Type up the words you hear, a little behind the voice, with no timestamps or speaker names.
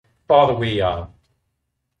Father,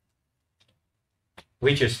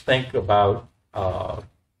 we just think about the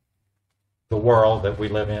world that we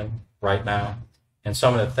live in right now and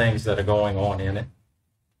some of the things that are going on in it.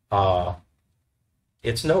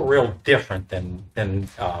 It's no real different than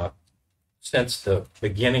since the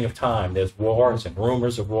beginning of time. There's wars and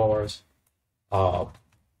rumors of wars. But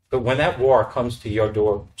when that war comes to your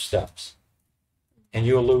doorsteps and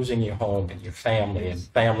you're losing your home and your family and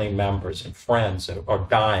family members and friends are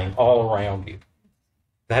dying all around you,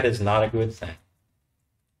 that is not a good thing.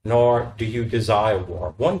 Nor do you desire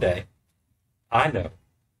war. One day, I know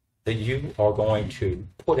that you are going to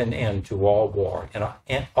put an end to all war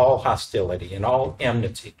and all hostility and all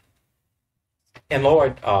enmity. And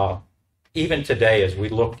Lord, even today, as we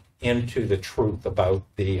look into the truth about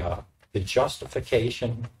the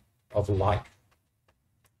justification of life,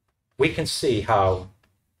 we can see how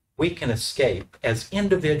we can escape as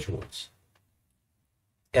individuals.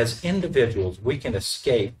 As individuals, we can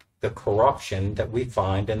escape the corruption that we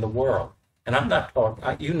find in the world. And I'm not talking,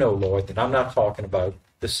 you know, Lord, that I'm not talking about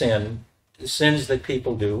the sins that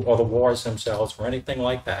people do or the wars themselves or anything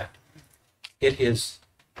like that. It is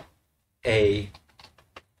a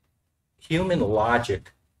human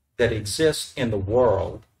logic that exists in the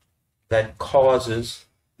world that causes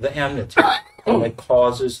the enmity, that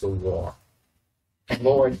causes the war. And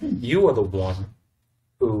Lord, you are the one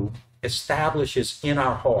who establishes in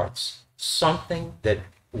our hearts something that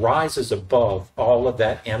rises above all of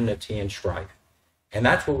that enmity and strife. And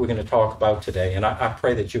that's what we're going to talk about today. And I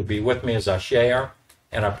pray that you'll be with me as I share,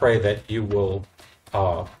 and I pray that you will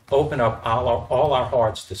open up all our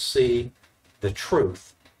hearts to see the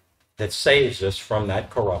truth that saves us from that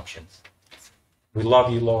corruption. We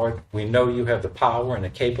love you, Lord. We know you have the power and the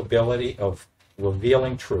capability of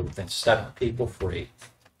revealing truth and setting people free,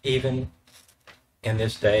 even in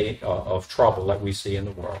this day of trouble that we see in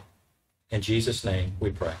the world. In Jesus' name we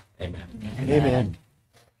pray. Amen. Amen.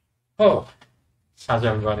 Oh, how's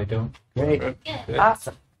everybody doing? Great. Good.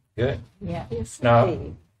 Awesome. Good. Yeah. Yes, Now,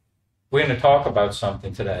 indeed. we're going to talk about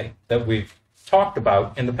something today that we've talked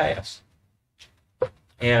about in the past.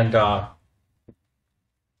 And, but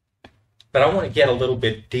I want to get a little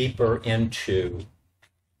bit deeper into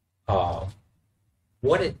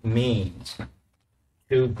what it means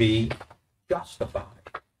to be justified.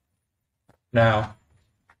 Now,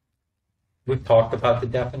 we've talked about the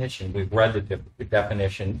definition. We've read the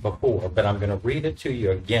definition before, but I'm going to read it to you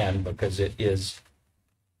again because it is,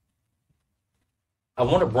 I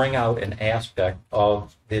want to bring out an aspect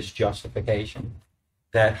of this justification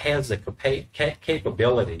that has the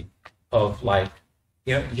capability of, like,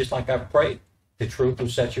 you know, just like I prayed, the truth will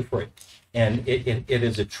set you free. And it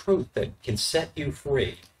is a truth that can set you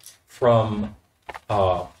free from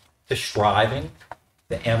the striving,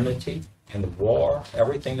 the enmity, and the war,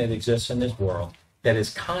 everything that exists in this world that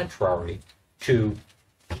is contrary to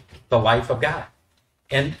the life of God.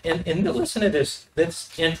 And listen to this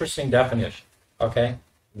interesting definition, okay?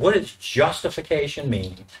 What does justification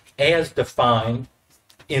mean as defined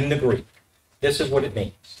in the Greek? This is what it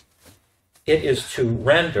means. It is to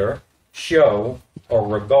render, show, or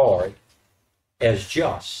regard as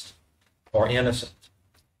just or innocent.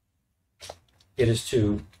 It is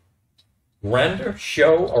to render,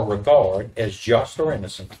 show, or regard as just or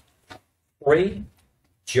innocent, free,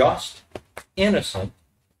 just, innocent,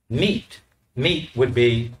 meet. Meet would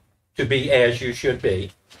be to be as you should be,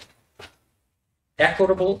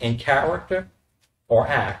 equitable in character or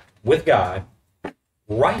act with God,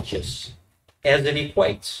 righteous as it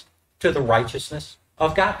equates to the righteousness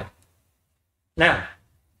of God. Now,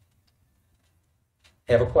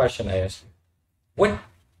 I have a question to ask you. What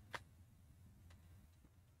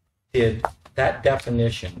did that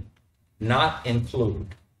definition not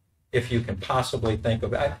include, if you can possibly think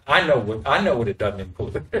of it? I know what it doesn't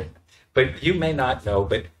include, but you may not know,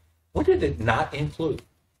 but what did it not include?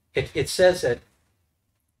 It says that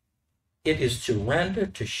it is to render,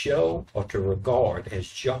 to show, or to regard as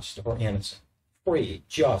just or innocent, free,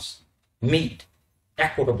 just, meet,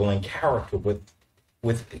 equitable in character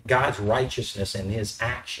with God's righteousness and his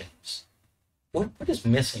actions. What is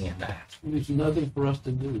missing in that? There's nothing for us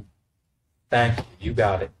to do. Thank you. You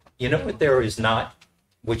got it. You know what there is not,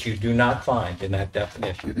 which you do not find in that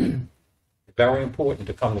definition? It's very important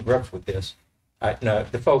to come to grips with this.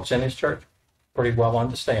 The folks in this church pretty well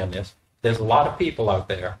understand this. There's a lot of people out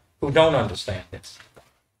there who don't understand this.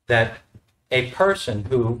 That a person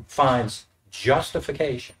who finds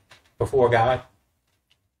justification before God,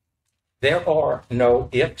 there are no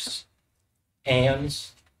ifs,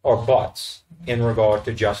 ands, or buts in regard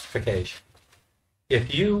to justification.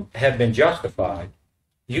 If you have been justified,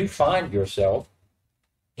 you find yourself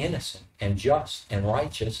innocent and just and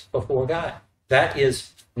righteous before God. That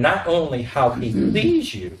is not only how he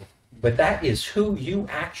sees you, but that is who you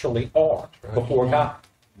actually are before God.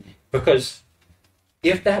 Because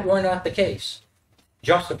if that were not the case,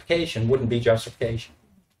 justification wouldn't be justification.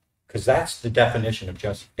 Because that's the definition of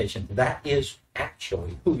justification. That is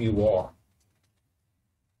actually who you are.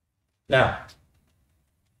 Now,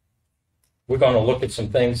 we're going to look at some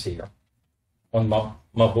things here on my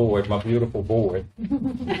board, my beautiful board.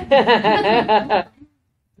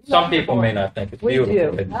 Some people may not think it's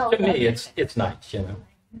beautiful, but to me, it's nice, you know.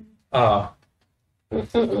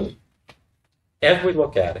 As we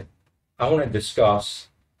look at it, I want to discuss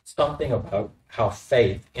something about how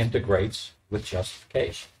faith integrates with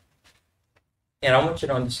justification. And I want you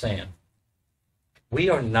to understand, we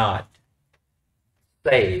are not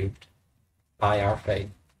saved by our faith.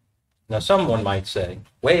 Now, someone might say,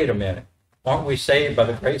 wait a minute, aren't we saved by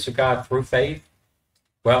the grace of God through faith?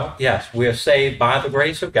 Well, yes, we are saved by the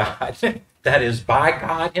grace of God. That is, by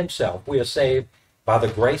God himself. We are saved by the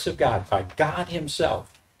grace of God, by God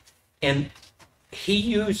himself. And he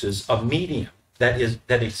uses a medium that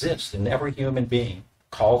exists in every human being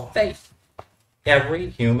called faith. Every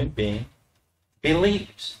human being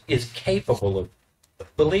believes, is capable of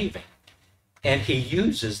believing. And he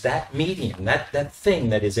uses that medium, that thing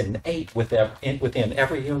that is innate within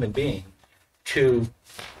every human being, to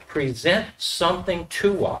present something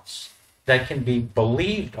to us that can be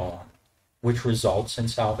believed on, which results in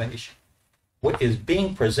salvation. What is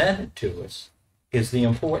being presented to us is the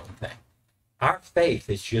important thing. Our faith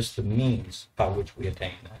is just the means by which we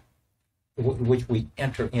attain that, which we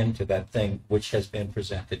enter into that thing which has been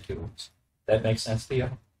presented to us. That makes sense to you?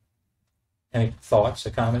 Any thoughts or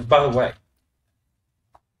comments? By the way,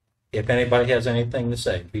 if anybody has anything to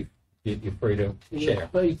say, you're free to share.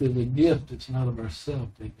 Faith is a gift. It's not of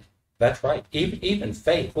ourselves. That's right. Even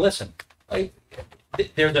faith. Listen,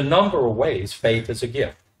 there's a number of ways faith is a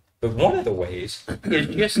gift. But one of the ways is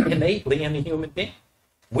just innately in the human being.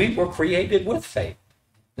 We were created with faith.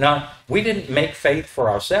 Now, we didn't make faith for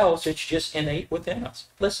ourselves. It's just innate within us.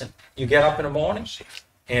 Listen, you get up in the morning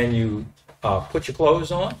and you put your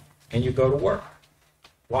clothes on and you go to work.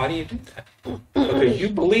 Why do you do that? Because you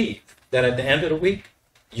believe that at the end of the week,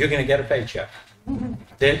 you're going to get a paycheck.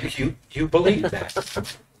 That you believe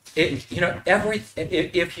that.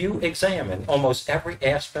 If you examine almost every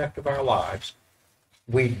aspect of our lives,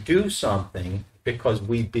 we do something because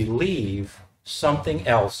we believe something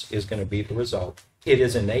else is going to be the result. It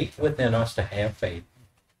is innate within us to have faith.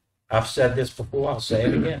 I've said this before, I'll say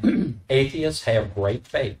it again. Atheists have great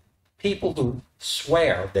faith. People who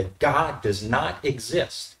swear that God does not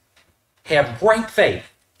exist have great faith.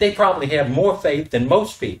 They probably have more faith than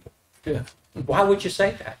most people. Yeah. Why would you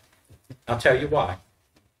say that? I'll tell you why.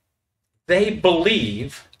 They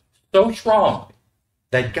believe so strongly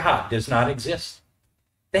that God does not exist.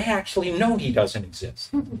 They actually know he doesn't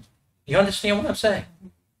exist. You understand what I'm saying?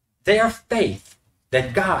 Their faith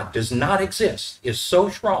that God does not exist is so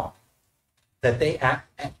strong that they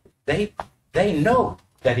know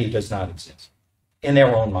that he does not exist in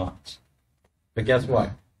their own minds. But guess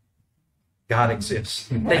what? God exists.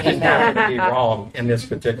 They just happen to be wrong in this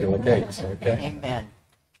particular case. Okay? Amen.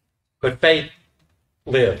 But faith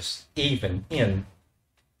lives even in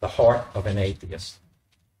the heart of an atheist.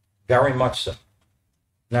 Very much so.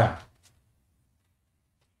 Now,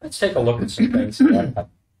 let's take a look at some things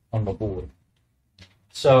on the board.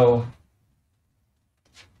 So,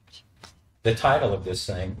 the title of this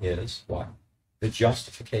thing is what? The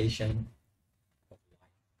justification of life.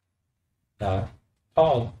 Now,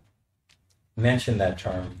 Paul mentioned that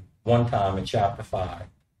term one time in chapter 5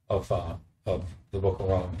 of the book of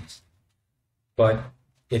Romans. But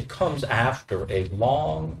it comes after a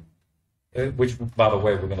long, which, by the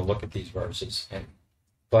way, we're going to look at these verses,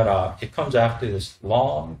 but it comes after this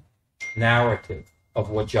long narrative of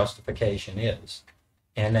what justification is.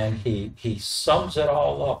 And then he sums it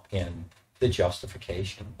all up in the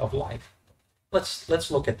justification of life.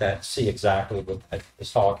 Let's look at that, see exactly what that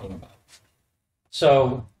is talking about.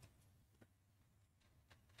 So,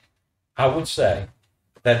 I would say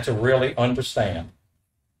that to really understand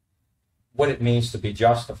what it means to be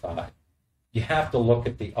justified, you have to look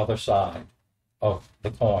at the other side of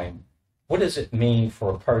the coin. What does it mean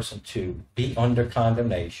for a person to be under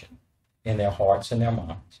condemnation in their hearts and their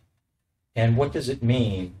minds? And what does it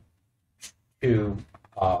mean to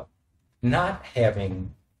not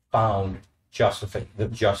having found the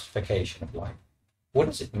justification of life? What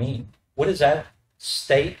does it mean? What is that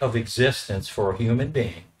state of existence for a human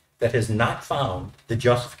being that has not found the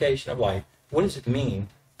justification of life? What does it mean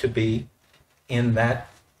to be in that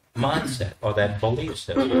mindset or that belief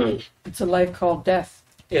system. It's a life called death.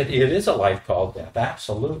 It is a life called death,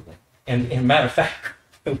 absolutely. And matter of fact,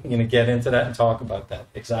 we're going to get into that and talk about that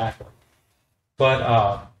exactly.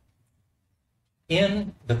 But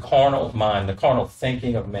in the carnal mind, the carnal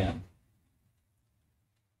thinking of men,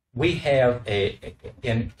 we have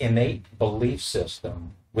an innate belief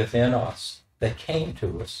system within us that came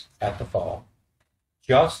to us at the fall,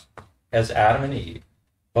 just as Adam and Eve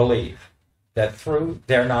believed that through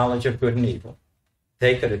their knowledge of good and evil,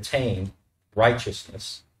 they could attain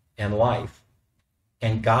righteousness and life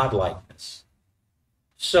and godlikeness.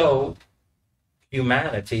 So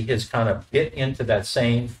humanity has kind of bit into that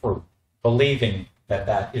same fruit, believing that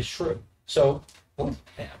that is true. So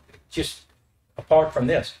just apart from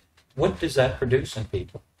this, what does that produce in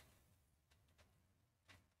people?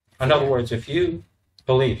 In other words, if you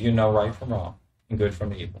believe you know right from wrong and good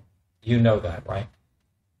from evil, you know that, right?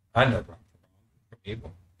 I know right from wrong, from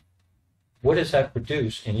evil. What does that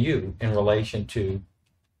produce in you in relation to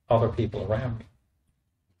other people around you?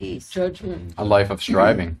 Peace. Judgment. A life of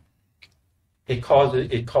striving. It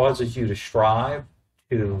causes you to strive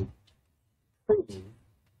to prove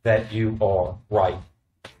that you are right,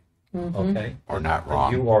 okay? Or not That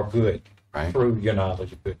wrong. you are good Right. through your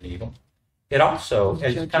knowledge of good and evil. It also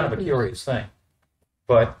is kind of a curious thing,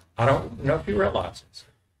 but I don't know if you realize this,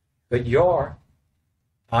 but your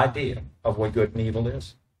idea of what good and evil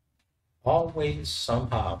is always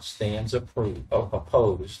somehow stands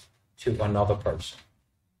opposed to another person.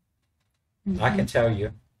 I can tell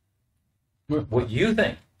you what you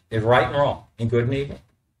think is right and wrong and good and evil,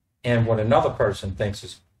 and what another person thinks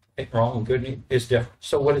is wrong and good and evil is different.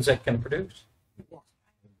 So what is that going to produce?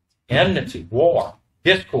 Enmity, war,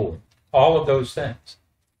 discord, all of those things.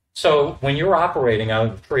 So when you're operating out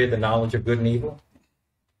of the tree of the knowledge of good and evil,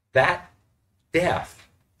 that death,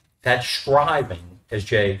 that striving, as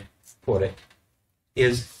Jay put it,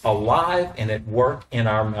 is alive and at work in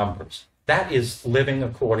our members. That is living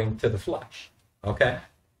according to the flesh. Okay?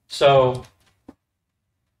 So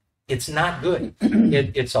it's not good.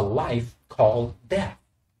 It's a life called death.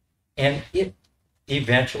 And it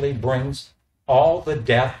eventually brings all the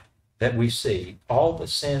death that we see, all the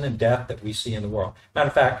sin and death that we see in the world. Matter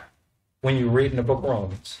of fact, when you read in the book of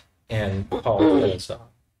Romans, and Paul says,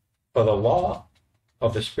 for the law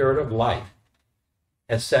of the Spirit of life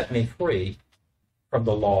has set me free from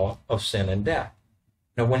the law of sin and death.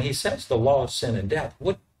 Now, when he says the law of sin and death,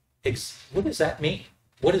 what does that mean?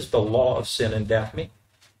 What does the law of sin and death mean?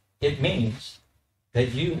 It means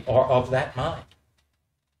that you are of that mind,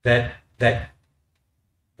 that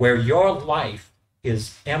where your life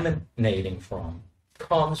is emanating from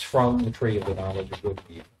comes from the tree of the knowledge of good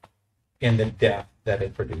and evil and the death that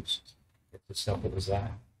it produces. It's as simple as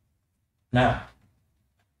that. Now,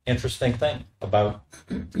 interesting thing about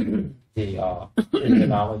the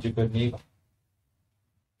knowledge of good and evil.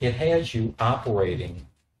 It has you operating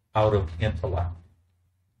out of intellect.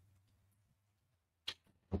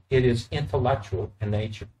 It is intellectual in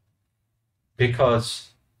nature.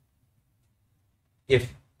 Because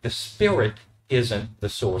if the Spirit isn't the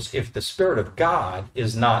source, if the Spirit of God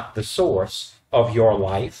is not the source of your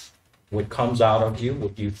life, what comes out of you,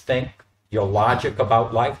 what you think, your logic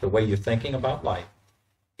about life, the way you're thinking about life,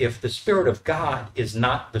 if the Spirit of God is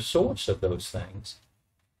not the source of those things,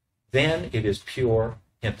 then it is pure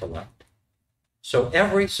intellect. So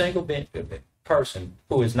every single person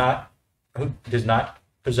who does not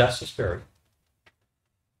possess the Spirit,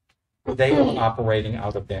 they are operating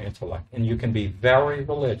out of their intellect. And you can be very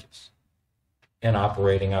religious in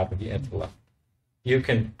operating out of your intellect. You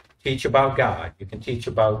can teach about God. You can teach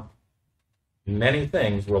about many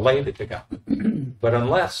things related to God. But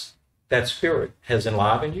unless that Spirit has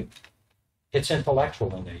enlivened you, it's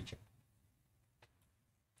intellectual in nature.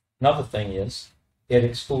 Another thing is, it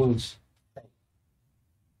excludes faith.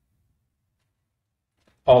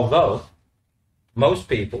 Although most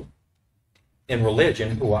people in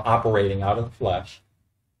religion who are operating out of the flesh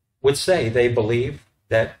would say they believe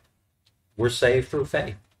that we're saved through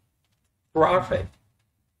faith, through our faith.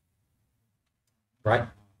 Right?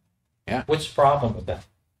 Yeah. What's the problem with that?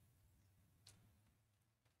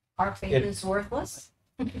 Our faith is worthless.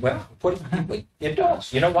 Well, it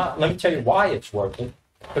does. You know what? Let me tell you why it's worthless.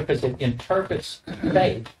 Because it interprets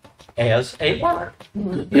faith as a word.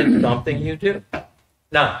 It's something you do.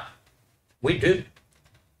 Now, we do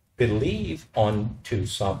believe onto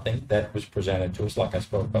something that was presented to us, like I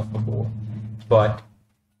spoke about before. But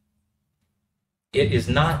it is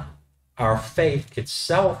not our faith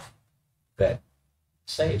itself that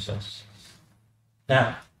saves us.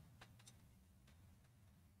 Now,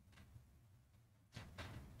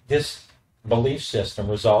 this belief system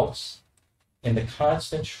results in the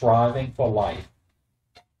constant striving for life,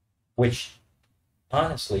 which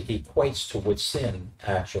honestly equates to what sin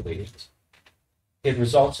actually is. It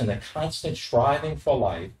results in the constant striving for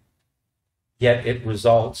life, yet it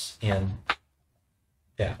results in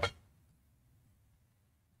death.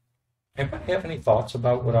 Anybody have any thoughts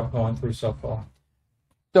about what I've gone through so far?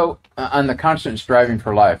 So, on the constant striving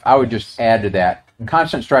for life, I would just add to that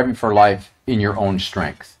constant striving for life in your own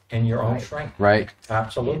strength, In your own strength. right?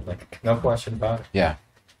 Absolutely. No question about it. Yeah.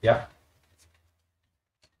 Yeah.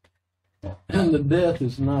 And the death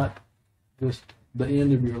is not just the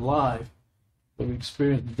end of your life, but we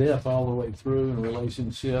experience death all the way through in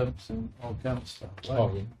relationships and all kinds of stuff. Right?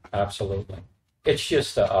 Oh, yeah. Absolutely. It's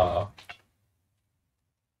just,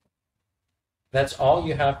 that's all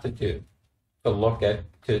you have to do to look at,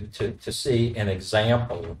 to see an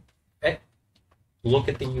example. Hey, look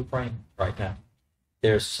at the Ukraine right now.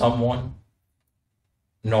 There's someone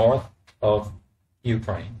north of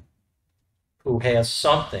Ukraine who has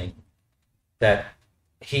something that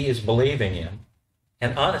he is believing in.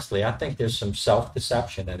 And honestly, I think there's some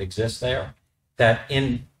self-deception that exists there that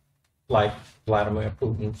in, like Vladimir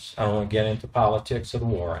Putin's, I don't want to get into politics of the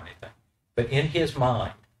war or anything, but in his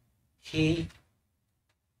mind, he,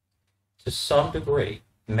 to some degree,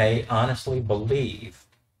 may honestly believe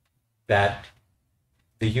that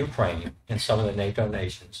the Ukraine and some of the NATO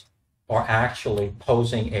nations are actually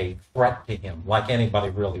posing a threat to him, like anybody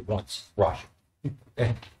really wants Russia.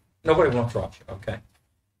 Nobody wants Russia, okay?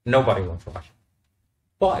 Nobody wants Russia.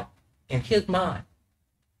 But in his mind,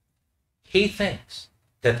 he thinks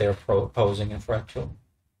that they're posing a threat to him.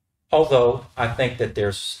 Although I think that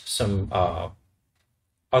there's some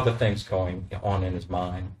other things going on in his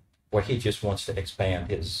mind where he just wants to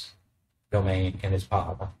expand his domain and his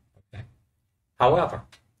power. Okay? However,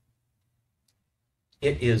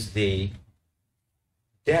 it is the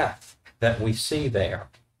death that we see there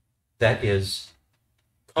that is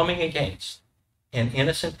coming against an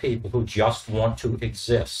innocent people who just want to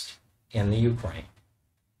exist in the Ukraine.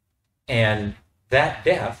 And that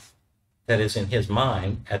death that is in his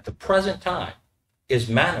mind at the present time is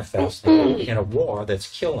manifesting in a war that's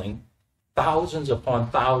killing thousands upon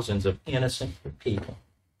thousands of innocent people.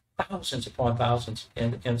 Thousands upon thousands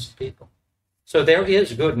of innocent people. So there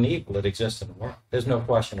is good and evil that exists in the world. There's no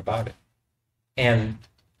question about it. And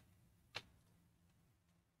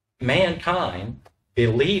mankind,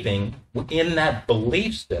 believing in that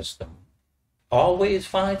belief system, always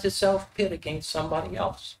finds itself pit against somebody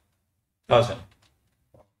else, doesn't it?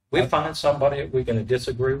 We find somebody that we're going to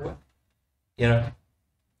disagree with. You know,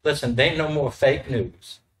 listen, there ain't no more fake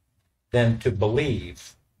news than to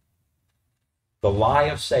believe the lie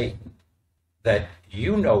of Satan that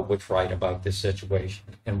you know what's right about this situation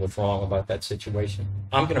and what's wrong about that situation.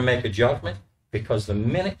 I'm going to make a judgment because the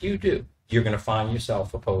minute you do, you're going to find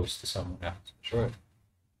yourself opposed to someone else. Sure.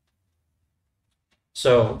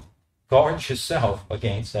 So guard yourself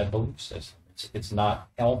against that belief system. It's not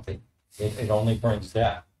healthy. It only brings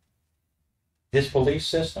death. This belief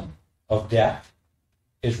system of death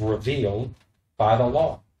is revealed by the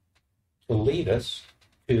law to lead us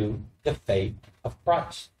to the faith of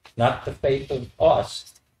Christ. Not the faith of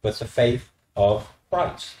us, but the faith of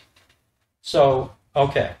Christ. So,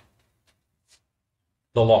 okay.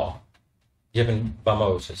 The law given by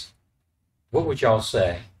Moses. What would y'all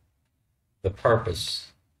say the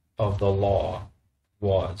purpose of the law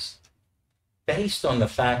was? Based on the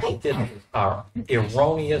fact that this is our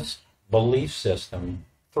erroneous belief system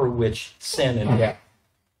through which sin and death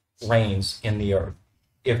reigns in the earth.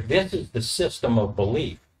 If this is the system of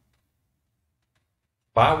belief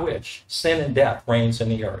by which sin and death reigns in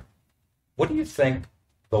the earth, what do you think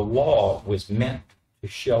the law was meant to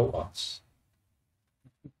show us?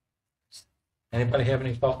 Anybody have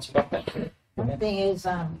any thoughts about that? One thing is,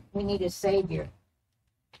 we need a savior.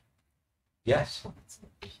 Yes.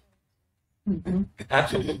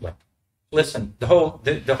 Absolutely. Listen, the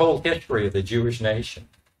whole history of the Jewish nation,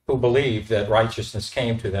 who believed that righteousness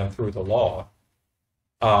came to them through the law,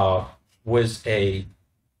 was a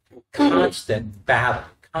constant battle,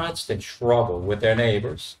 constant struggle with their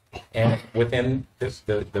neighbors and within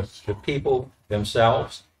the people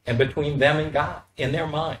themselves and between them and God. In their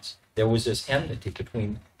minds, there was this enmity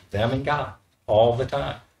between them and God all the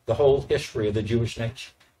time. The whole history of the Jewish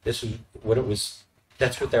nation. This is what it was.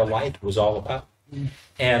 That's what their life was all about.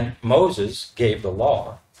 And Moses gave the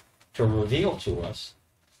law to reveal to us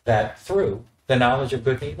that through the knowledge of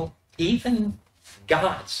good and evil, even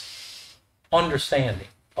God's understanding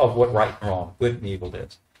of what right and wrong, good and evil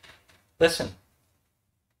is. Listen,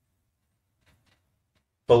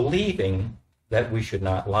 believing that we should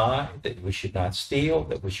not lie, that we should not steal,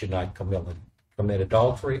 that we should not commit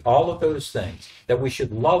adultery, all of those things, that we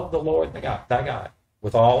should love the Lord thy God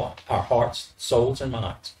with all our hearts, souls, and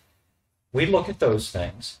minds. We look at those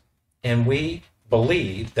things and we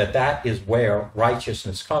believe that that is where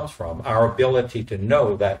righteousness comes from, our ability to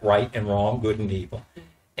know that right and wrong, good and evil.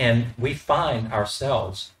 And we find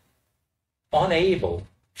ourselves unable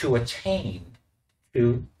to attain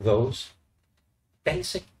to those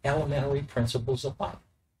basic elementary principles of life.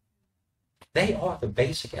 They are the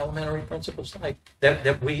basic elementary principles of life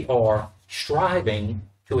that we are striving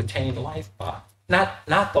to attain life by.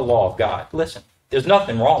 Not the law of God. Listen, there's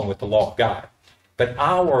nothing wrong with the law of God. But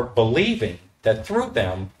our believing that through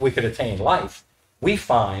them we could attain life, we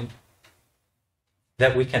find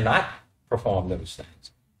that we cannot perform those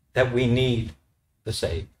things, that we need the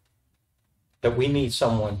Savior, that we need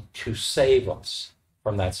someone to save us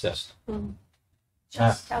from that system.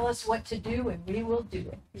 Just tell us what to do and we will do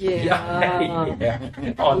it.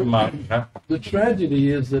 Yeah. On the mountain, huh? The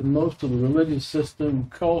tragedy is that most of the religious system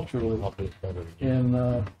culturally in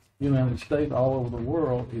the United States, all over the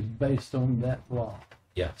world, is based on that law.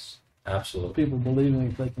 Yes, absolutely. People believing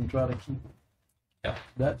if they can try to keep it. Yeah.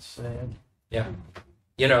 That's sad. Yeah.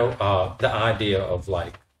 You know, the idea of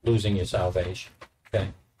like losing your salvation,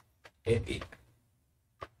 okay?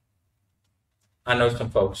 I know some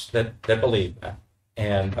folks that believe that.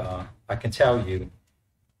 And I can tell you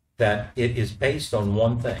that it is based on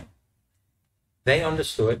one thing. They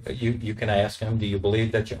understood. You can ask them, do you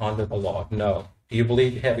believe that you're under the law? No. Do you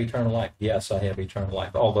believe you have eternal life? Yes, I have eternal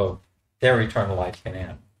life, although their eternal life can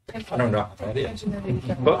end. I don't know how that is.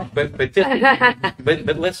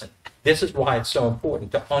 But listen, this is why it's so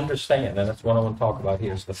important to understand, and that's what I want to talk about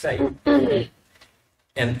here, is the faith.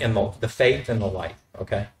 And the faith and the life,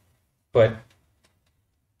 okay? But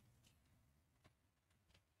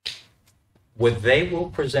what they will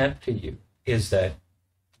present to you is that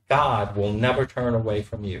God will never turn away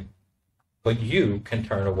from you, but you can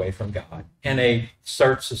turn away from God. And they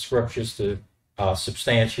search the scriptures to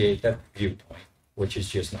substantiate that viewpoint, which is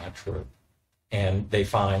just not true. And they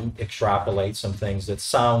extrapolate some things that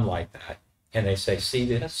sound like that. And they say, see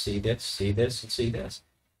this, see this, see this, and see this.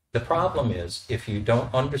 The problem is, if you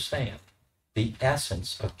don't understand the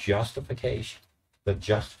essence of justification, the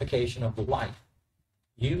justification of life,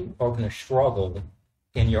 you are going to struggle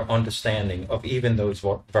in your understanding of even those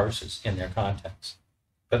verses in their context.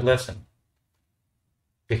 But listen,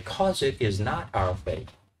 because it is not our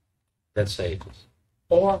faith that saves us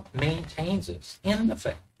or maintains us in the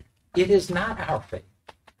faith, it is not our faith.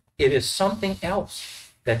 It is something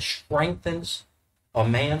else that strengthens a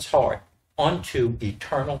man's heart unto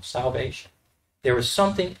eternal salvation. There is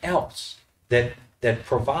something else that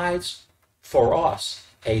provides for us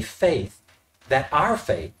a faith that our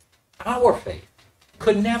faith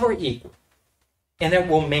could never equal, and that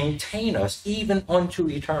will maintain us even unto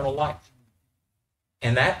eternal life.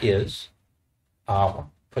 And that is our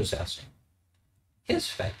possessing his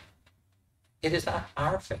faith. It is not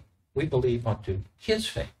our faith. We believe unto his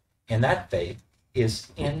faith, and that faith is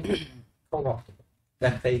incorruptible.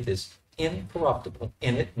 That faith is incorruptible,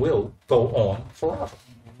 and it will go on forever.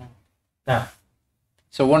 Now,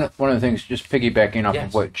 So one of the things, just piggybacking off Yes.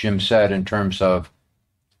 of what Jim said in terms of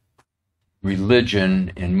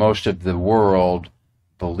religion in most of the world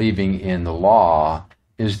believing in the law,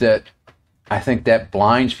 is that I think that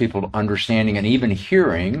blinds people to understanding and even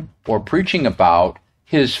hearing or preaching about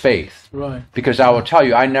his faith. Right. Because I will tell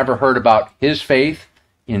you, I never heard about his faith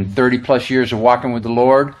in 30 plus years of walking with the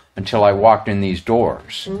Lord until I walked in these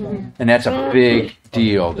doors. And that's a big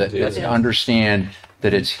deal, that to understand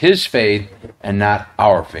that it's his faith and not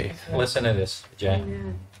our faith. listen to this,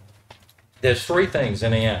 Jane. There's three things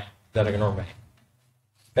in the end that are going to remain: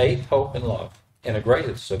 faith, hope, and love. And the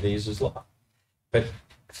greatest of these is love. But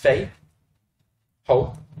faith,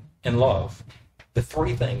 hope, and love, the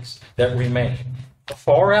three things that remain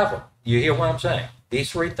forever. You hear what I'm saying?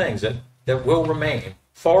 These three things that will remain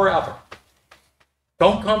forever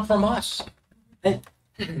don't come from us.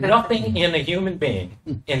 Nothing in a human being,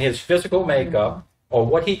 in his physical makeup, or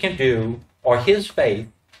what he can do, or his faith,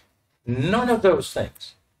 none of those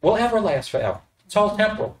things will ever last forever. It's all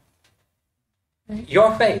temporal.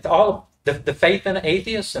 Your faith, all the faith in the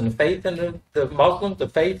atheists, and the faith in the Muslims, the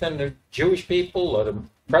faith in the Jewish people, or the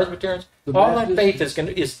Presbyterians, The all that Baptists.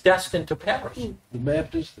 faith is destined to perish. The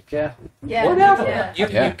Baptist, the Catholic. Yeah. Whatever. Yeah.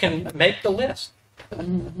 You can make the list.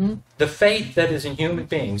 The faith that is in human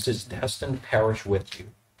beings is destined to perish with you.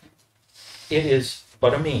 It is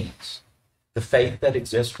but a means. The faith that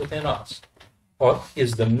exists within us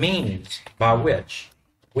is the means by which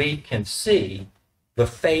we can see the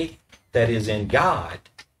faith that is in God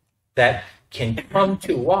that can come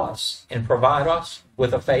to us and provide us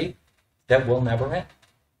with a faith that will never end.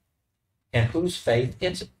 And whose faith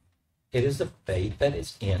is it? It is the faith that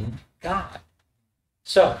is in God.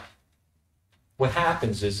 So, what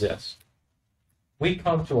happens is this. We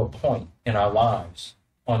come to a point in our lives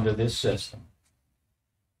under this system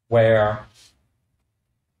where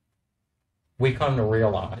we come to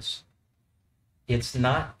realize it's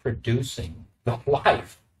not producing the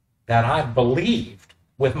life that I believed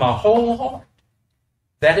with my whole heart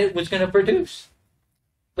that it was going to produce.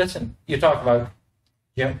 Listen, you talk about,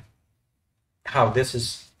 how this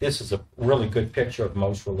is a really good picture of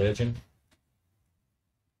most religion.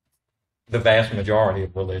 The vast majority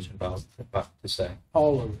of religion, I was about to say.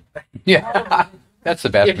 All of it. Yeah, that's the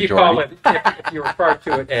vast If you call majority. it, if you refer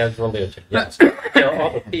to it as religion, yes. There are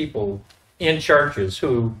other people in churches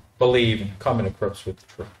who believe in coming to grips with the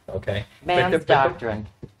truth, okay? Man's doctrine.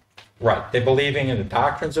 Right. They're believing in the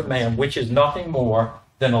doctrines of man, which is nothing more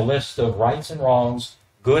than a list of rights and wrongs,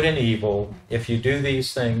 good and evil. If you do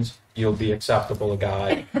these things, you'll be acceptable to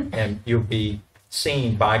God, and you'll be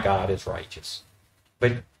seen by God as righteous.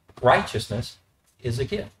 But righteousness is a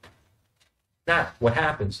gift. Now, what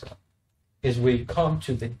happens though is we come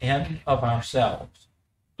to the end of ourselves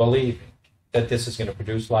believing that this is going to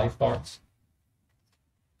produce life for us.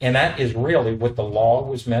 And that is really what the law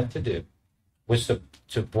was meant to do, was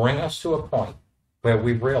to bring us to a point where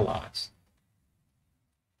we realize,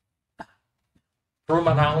 through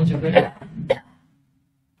my knowledge of it, I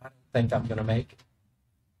don't think I'm going to make it.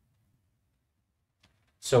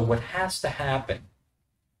 So what has to happen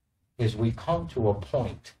is we come to a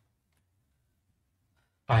point.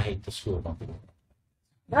 I hate the school.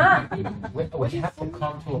 We have to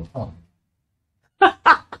come to a point.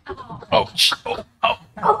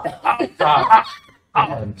 It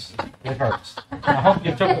hurts. It hurts. I hope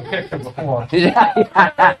you took a picture before.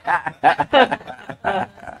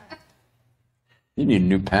 You need a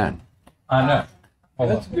new pen. I know.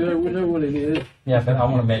 Hold That's on. good. We know what it is. Yeah, but I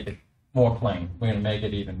want to make it more plain. We're going to make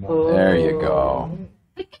it even more. There you go.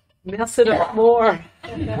 Mess it up more.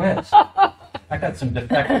 Whiz. I got some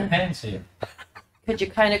defective pens here. Could you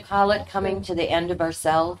kind of call it coming to the end of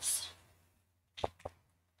ourselves?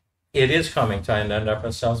 It is coming to an end of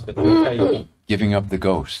ourselves, but let me tell you, Giving up the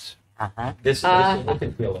ghosts. this is what the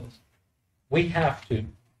deal is. We have to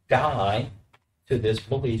die to this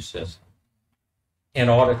belief system in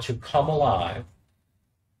order to come alive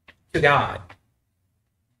to God.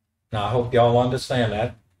 Now, I hope y'all understand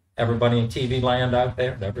that. Everybody in TV land out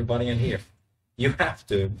there, and everybody in here. You have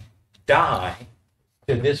to die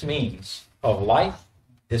to this means of life,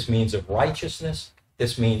 this means of righteousness,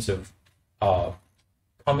 this means of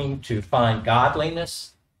coming to find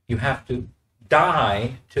godliness. You have to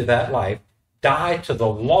die to that life, die to the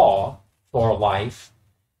law for life,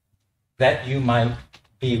 that you might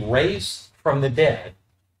be raised from the dead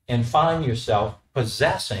and find yourself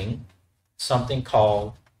possessing something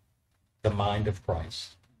called the mind of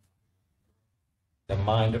Christ. The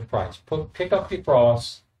mind of Christ. Pick up your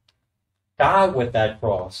cross, die with that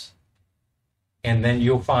cross, and then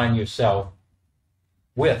you'll find yourself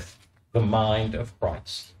with the mind of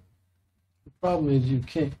Christ. The problem is you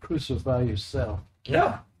can't crucify yourself.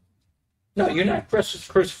 No, you're not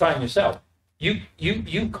crucifying yourself.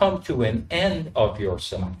 You come to an end of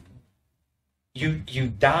yourself. You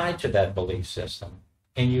die to that belief system,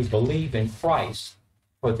 and you believe in Christ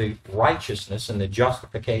for the righteousness and the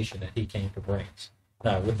justification that he came to bring us.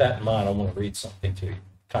 Now, with that in mind, I want to read something to you,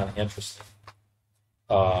 kind of interesting.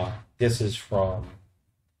 This is from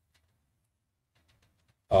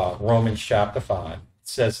Romans chapter 5. It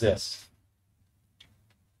says this.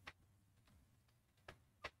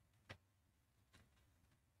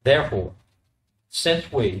 Therefore,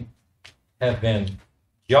 since we have been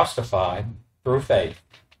justified through faith,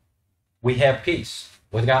 we have peace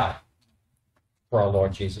with God for our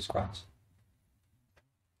Lord Jesus Christ.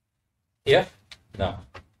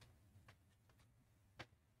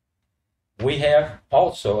 We have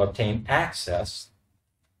also obtained access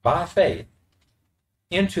by faith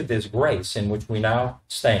into this grace in which we now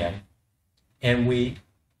stand, and we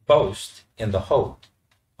boast in the hope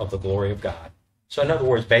of the glory of God. So in other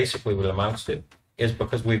words, basically what it amounts to is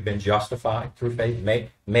because we've been justified through faith,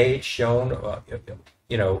 made shown,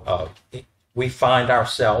 we find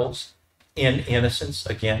ourselves in innocence,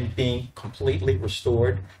 again, being completely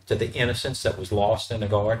restored to the innocence that was lost in the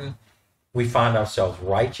garden. We find ourselves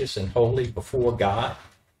righteous and holy before God.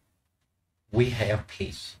 We have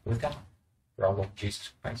peace with God through our Lord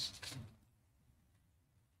Jesus Christ.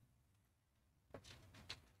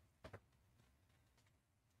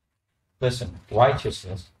 Listen,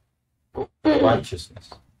 righteousness righteousness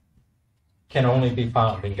can only be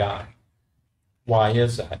found in God. Why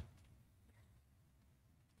is that?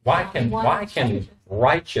 Why can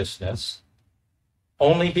righteousness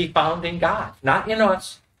only be found in God? Not in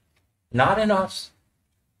us. Not in us.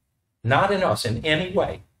 Not in us in any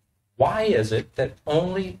way. Why is it that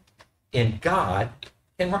only in God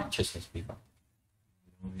can righteousness be found?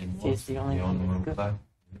 He's the only one who's good.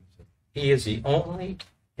 He is the only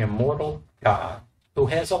immortal God who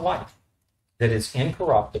has a life that is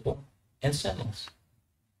incorruptible and sinless,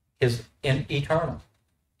 is eternal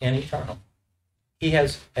and eternal. He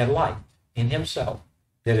has a life in himself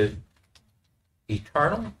that is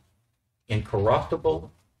eternal,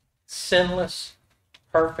 incorruptible, sinless,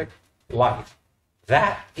 perfect life.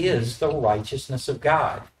 That is the righteousness of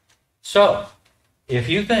God. So, if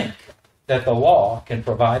you think that the law can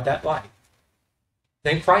provide that life,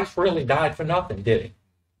 then Christ really died for nothing, did he?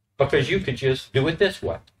 Because you could just do it this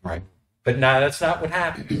way. Right. But no, that's not what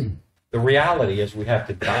happened. The reality is we have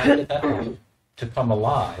to die to that life to come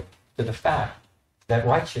alive to the fact that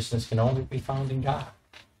righteousness can only be found in God.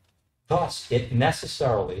 Thus, it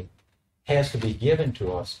necessarily has to be given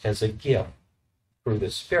to us as a gift through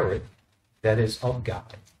the Spirit that is of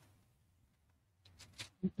God.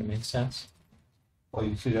 That makes sense? Well,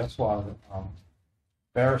 you see, that's why the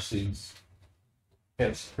Pharisees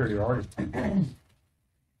had superiority. They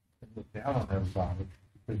looked down on everybody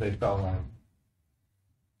because they felt like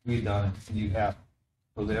we done it and you haven't.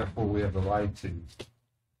 So therefore, we have the right to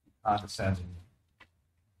condescend and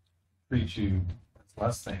treat you as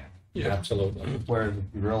less than. Yeah, absolutely. Whereas if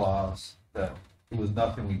you realize that it was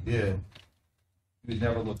nothing we did, you would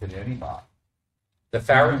never look at anybody. The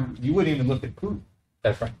Pharisees, You wouldn't even look at food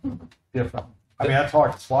that's right. different. I mean, that's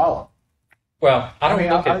hard to swallow. Well, I don't I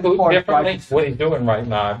mean, look I- at food I- differently. righteousness. What he's doing right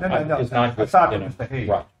now No. is not good. That's not you know. his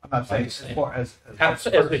behavior. Right. I'm not saying understand. as far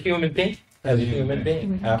As a human being, as a human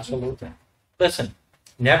being, absolutely. Listen,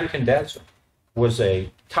 Nebuchadnezzar was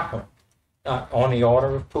a tyrant, on the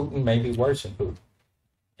order of Putin, maybe worse than Putin,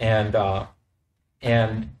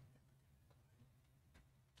 and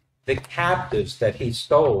the captives that he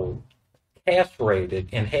stole, castrated,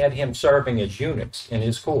 and had him serving as eunuchs in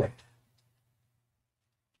his court.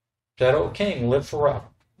 That old king lived forever.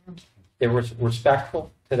 They were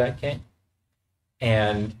respectful to that king,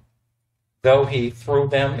 and though he threw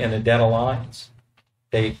them in a den of lions,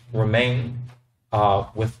 they remained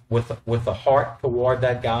with a heart toward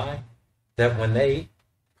that guy, that when they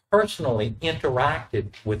personally interacted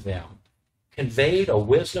with them, conveyed a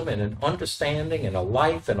wisdom and an understanding and a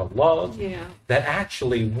life and a love Yeah. that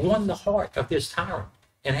actually won the heart of this tyrant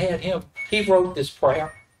and had him. He wrote this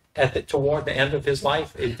prayer toward the end of his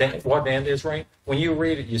life, toward the end of his reign. When you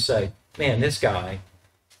read it, you say, man, this guy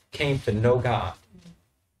came to know God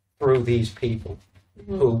through these people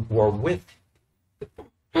who were with him,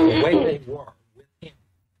 the way they were with him.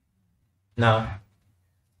 Now,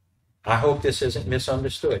 I hope this isn't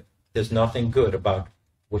misunderstood. There's nothing good about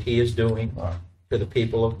what he is doing to the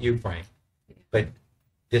people of Ukraine. But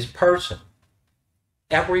this person,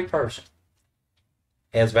 every person,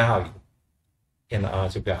 has value in the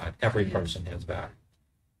eyes of God. Every person has value.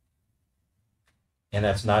 And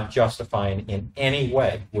that's not justifying in any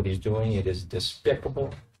way what he's doing. It is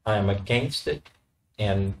despicable. I am against it.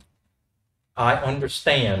 And I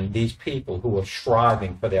understand these people who are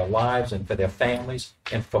striving for their lives and for their families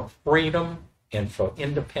and for freedom and for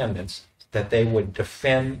independence, that they would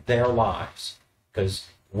defend their lives, because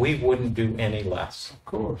we wouldn't do any less. Of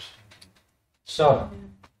course. So,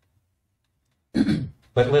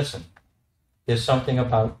 but listen, there's something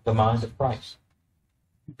about the mind of Christ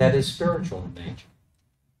that is spiritual in nature.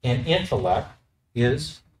 And intellect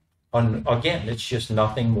is, again, it's just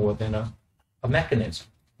nothing more than a mechanism.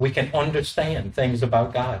 We can understand things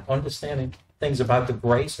about God, understanding things about the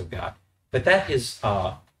grace of God. But that is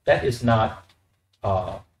not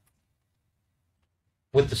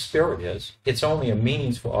what the Spirit is. It's only a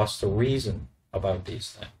means for us to reason about these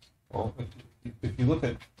things. Well, if you look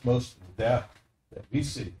at most of the death that we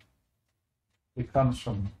see, it comes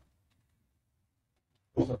from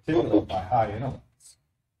particularly by high intellects.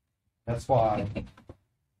 That's why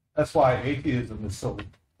atheism is so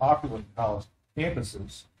popular in college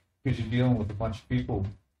campuses, because you're dealing with a bunch of people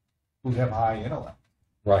who have high intellect.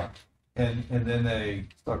 Right. And then they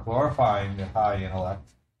start glorifying the high intellect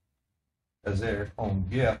as their own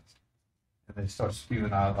gift, and they start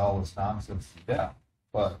spewing out all this nonsense to death.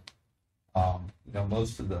 But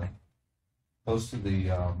most of the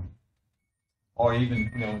or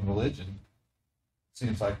even in religion, it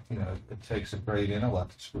seems like it takes a great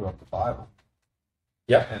intellect to screw up the Bible.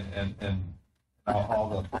 Yep. And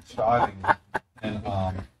all the striving and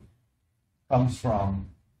comes from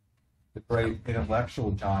the great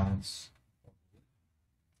intellectual giants.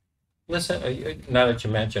 Listen, now that you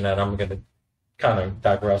mention that, I'm going to kind of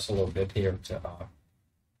digress a little bit here to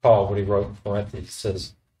Paul, what he wrote in Corinthians. He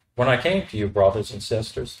says, when I came to you, brothers and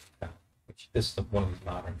sisters, which this is one of these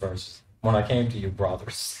modern verses, when I came to you,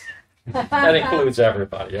 brothers, that includes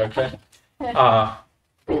everybody, okay?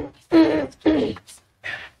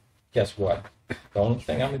 Guess what? The only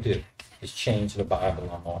thing I'm going to do is change the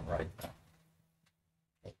Bible I'm on right now.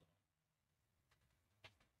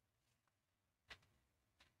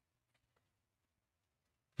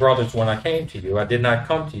 Brothers, when I came to you, I did not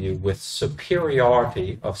come to you with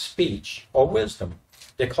superiority of speech or wisdom,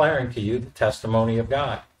 declaring to you the testimony of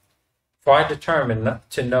God. For I determined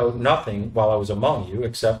to know nothing while I was among you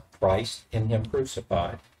except Christ in him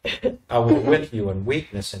crucified. I was with you in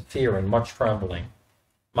weakness and fear and much trembling.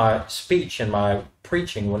 My speech and my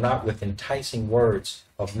preaching were not with enticing words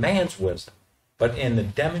of man's wisdom, but in the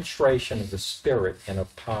demonstration of the Spirit and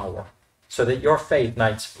of power, so that your faith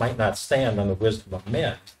might not stand on the wisdom of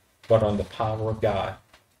men, but on the power of God.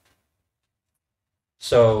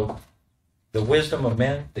 So the wisdom of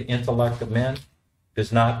men, the intellect of men,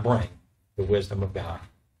 does not bring the wisdom of God.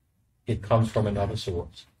 It comes from another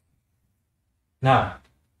source. Now,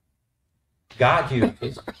 God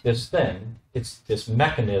uses this thing, it's this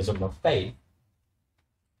mechanism of faith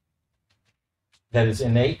that is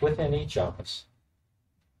innate within each of us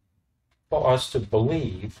for us to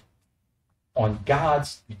believe on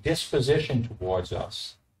God's disposition towards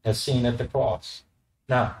us as seen at the cross.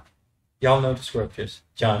 Now, y'all know the scriptures,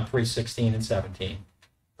 John 3:16 and 17.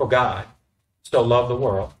 For God so loved the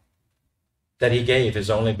world that he gave his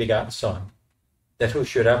only begotten Son, that who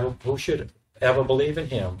should ever believe in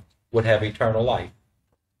him would have eternal life.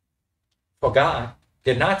 For God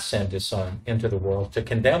did not send his Son into the world to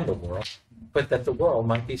condemn the world, but that the world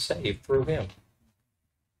might be saved through him.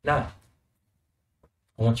 Now,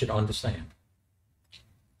 I want you to understand,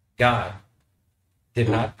 God did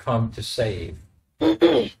not come to save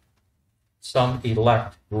some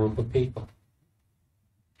elect group of people.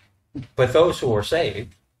 But those who are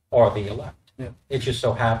saved are the elect. Yeah. It just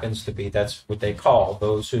so happens to be that's what they call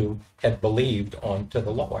those who had believed on to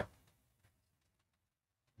the Lord.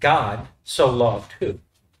 God so loved who?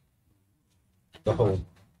 The whole,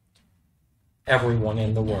 everyone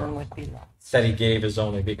in the world, Would be lost. that he gave his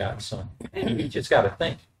only begotten Son. You just got to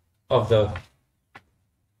think of the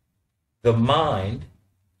mind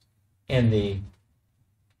and the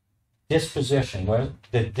disposition,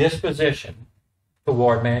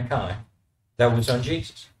 toward mankind that was on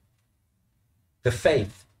Jesus. The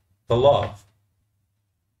faith, the love,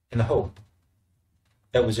 and the hope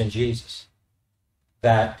that was in Jesus.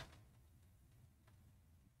 That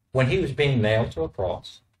when he was being nailed to a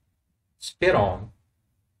cross, spit on,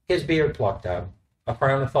 his beard plucked out, a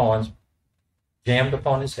crown of thorns jammed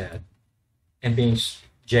upon his head, and being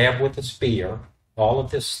jabbed with a spear, all of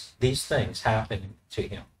these things happened to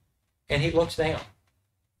him. And he looks down,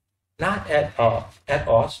 not at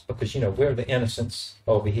us, because, we're the innocents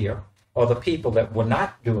over here, or the people that were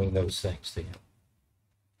not doing those things to him.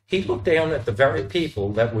 He looked down at the very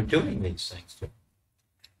people that were doing these things to him.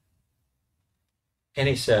 And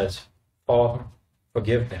he says, Father,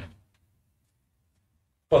 forgive them,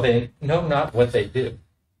 for they know not what they do.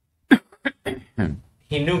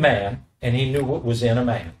 He knew man, and he knew what was in a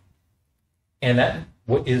man. And that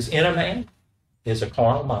what is in a man is a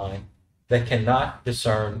carnal mind that cannot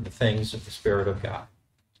discern the things of the Spirit of God.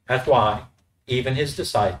 That's why even his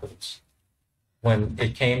disciples, when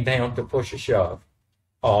it came down to push a shove,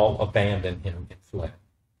 all abandoned him and fled.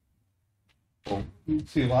 Well, you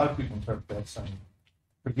see a lot of people interpret that saying,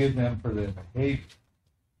 forgive them for their behavior.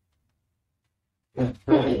 And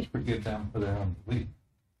really forgive them for their unbelief.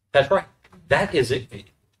 That's right. That is it.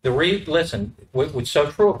 Listen, what's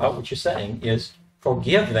so true about what you're saying is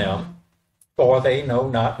forgive them, for they know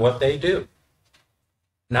not what they do.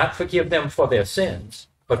 Not forgive them for their sins,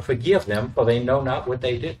 but forgive them, for they know not what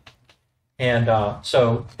they do. And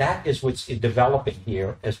so that is what's developing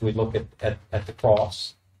here as we look at the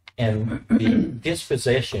cross and the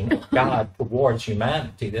disposition of God towards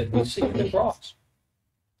humanity that we see in the cross.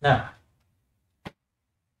 Now,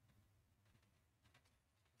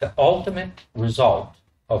 the ultimate result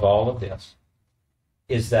of all of this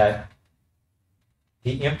is that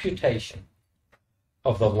the imputation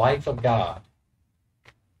of the life of God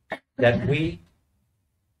that we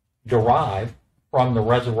derive from the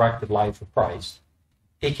resurrected life of Christ,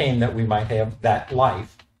 he came that we might have that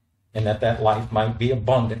life, and that life might be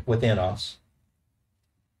abundant within us.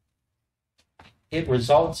 It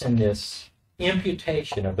results in this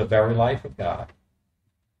imputation of the very life of God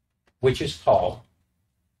which is called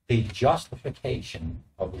the justification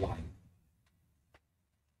of life.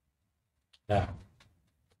 Now,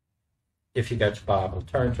 if you got your Bible,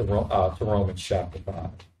 turn to Romans chapter 5.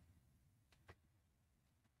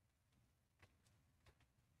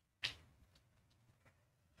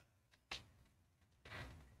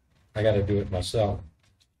 I got to do it myself.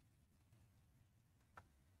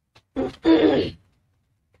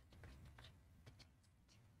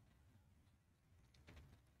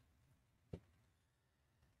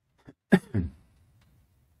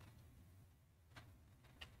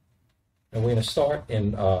 And we're going to start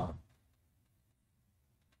in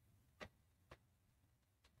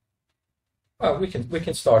we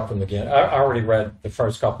can start from the beginning. I already read the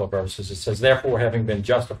first couple of verses. It says, "Therefore, having been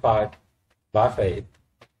justified by faith,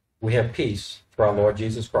 we have peace through our Lord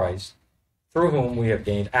Jesus Christ, through whom we have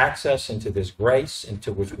gained access into this grace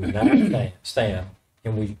into which we now stand,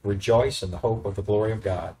 and we rejoice in the hope of the glory of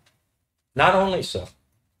God." Not only so.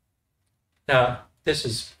 Now, this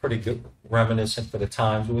is pretty good reminiscent for the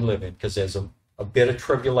times we live in, because there's a bit of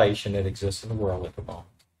tribulation that exists in the world at the moment.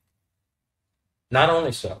 Not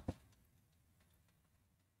only so,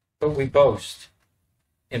 but we boast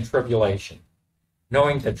in tribulation,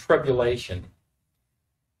 knowing that tribulation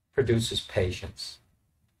produces patience,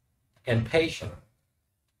 and patience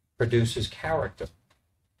produces character,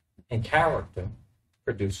 and character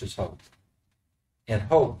produces hope. And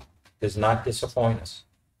hope does not disappoint us,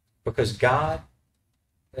 because God,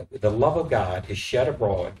 the love of God, is shed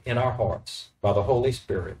abroad in our hearts by the Holy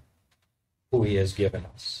Spirit, who He has given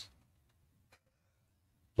us.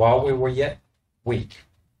 While we were yet weak,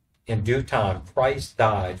 in due time Christ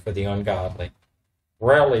died for the ungodly.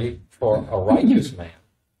 Rarely for a righteous man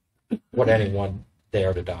would anyone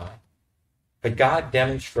dare to die. But God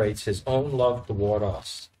demonstrates His own love toward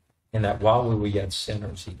us, in that while we were yet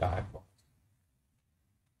sinners, He died for us.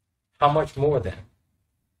 How much more then,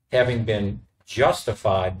 having been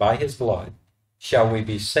justified by His blood, shall we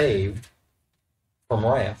be saved from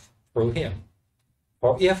wrath through Him?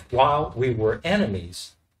 For if while we were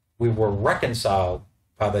enemies, we were reconciled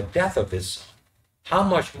by the death of His Son, how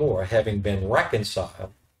much more, having been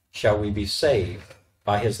reconciled, shall we be saved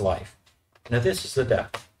by His life? Now this is the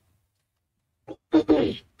depth.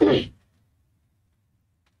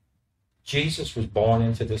 Jesus was born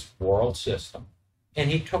into this world system,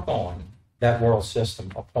 and He took on that world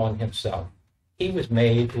system upon Himself. He was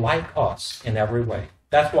made like us in every way.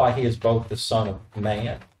 That's why He is both the Son of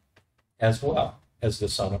Man as well as the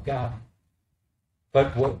Son of God.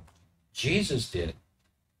 But what Jesus did,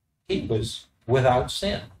 He was without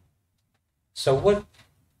sin. So what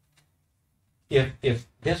if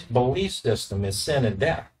this belief system is sin and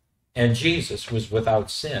death, and Jesus was without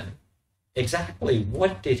sin, exactly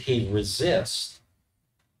what did He resist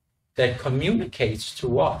that communicates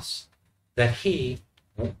to us that He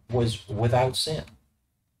was without sin?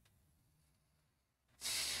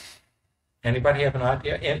 Anybody have an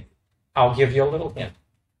idea? And I'll give you a little hint.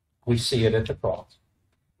 We see it at the cross.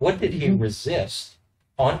 What did He resist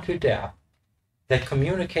unto death that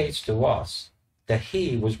communicates to us that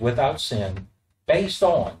He was without sin, based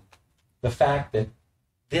on the fact that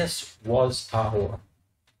this was our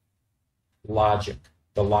logic,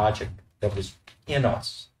 the logic that was in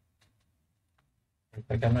us?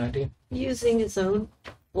 Anybody got an idea? Using His own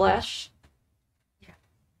flesh.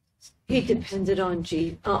 He depended on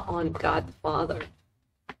God the Father.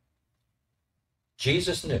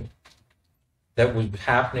 Jesus knew that what was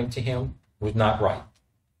happening to Him was not right.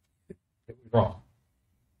 It was wrong.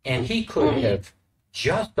 And He could have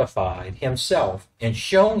justified Himself and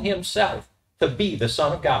shown Himself to be the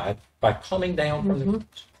Son of God by coming down from the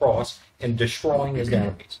cross and destroying His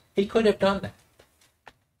enemies. He could have done that.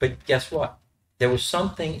 But guess what? There was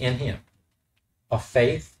something in Him, a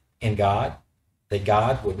faith in God, that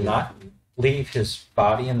God would not leave His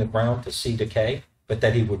body in the ground to see decay, but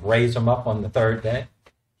that He would raise Him up on the third day.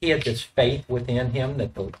 He had this faith within Him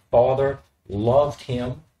that the Father loved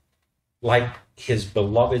Him like His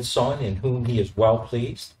beloved Son, in whom He is well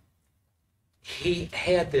pleased. He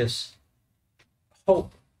had this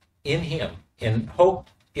hope in Him. And hope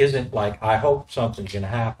isn't like, I hope something's going to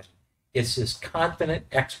happen. It's this confident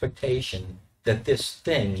expectation that this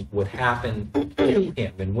thing would happen to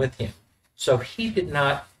Him and with Him. So He did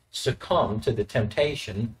not succumb to the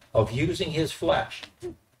temptation of using His flesh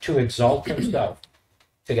to exalt Himself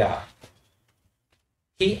to God.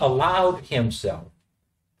 He allowed Himself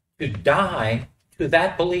to die to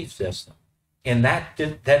that belief system and that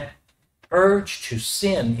urge to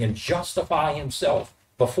sin and justify Himself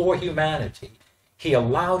before humanity. He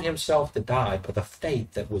allowed Himself to die for the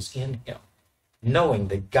faith that was in Him, knowing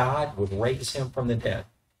that God would raise Him from the dead.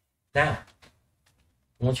 Now,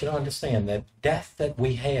 I want you to understand that death that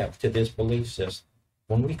we have to this belief system,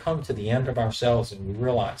 when we come to the end of ourselves and we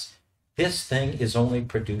realize this thing is only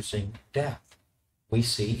producing death, we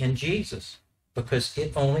see in Jesus, because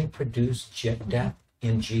it only produced death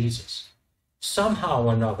in Jesus. Somehow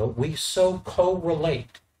or another, we so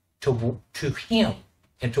correlate to him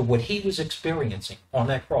and to what he was experiencing on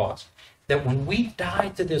that cross that when we die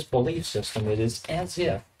to this belief system, it is as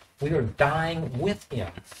if we are dying with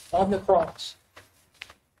him on the cross.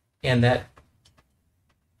 And that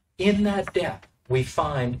in that death, we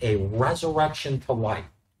find a resurrection to life,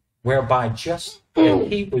 whereby just as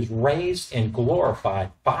he was raised and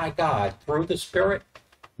glorified by God through the Spirit,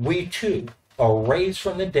 we too are raised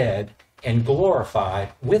from the dead and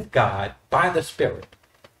glorified with God by the Spirit.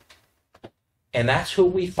 And that's who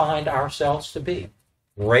we find ourselves to be,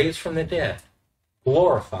 raised from the dead,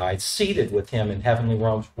 glorified, seated with him in heavenly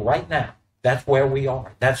realms right now. That's where we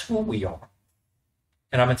are. That's who we are.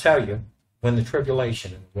 And I'm going to tell you, when the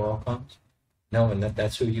tribulation in the world comes, knowing that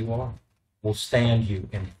that's who you are, will stand you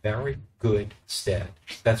in very good stead.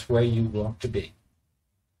 That's where you want to be.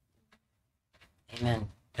 Amen.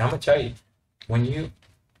 And I'm going to tell you, when you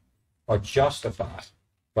are justified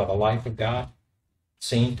by the life of God,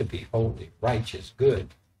 seen to be holy, righteous, good,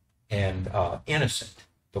 and innocent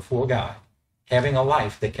before God, having a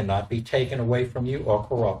life that cannot be taken away from you or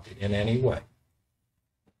corrupted in any way,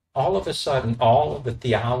 all of a sudden, all of the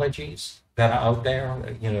theologies that are out there,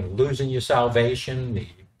 losing your salvation,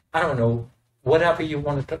 I don't know, whatever you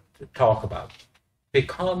want to talk about, they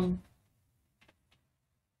can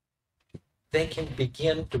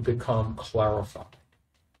begin to become clarified,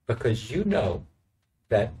 because you know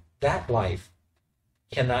that that life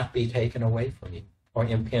cannot be taken away from you or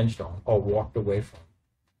impinged on or walked away from.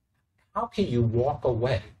 How can you walk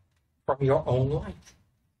away from your own life?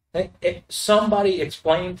 Somebody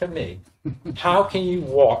explain to me, how can you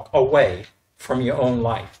walk away from your own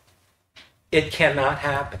life? It cannot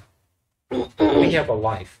happen. We have a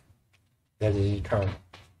life that is eternal.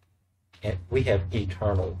 And we have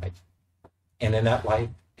eternal life. And in that life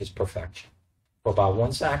is perfection. For by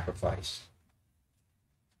one sacrifice,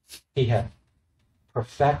 he had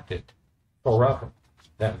perfected forever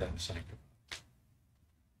them sanctified.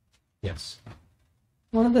 Yes.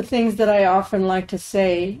 One of the things that I often like to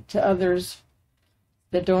say to others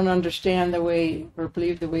that don't understand the way or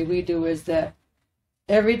believe the way we do is that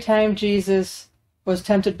every time Jesus was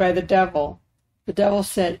tempted by the devil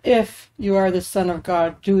said, if you are the Son of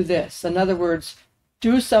God, do this. In other words,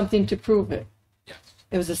 do something to prove it. Yes.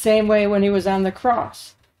 It was the same way when he was on the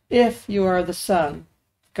cross. If you are the Son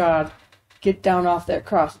of God, get down off that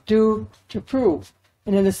cross. Do to prove.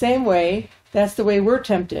 And in the same way, that's the way we're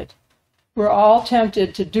tempted. We're all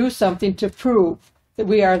tempted to do something to prove that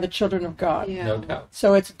we are the children of God. Yeah. No doubt.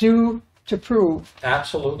 So it's do to prove.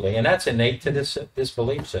 Absolutely. And that's innate to this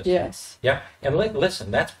belief system. Yes. Yeah. And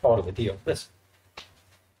listen, that's part of the deal. Listen,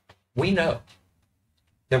 we know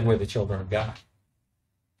that we're the children of God.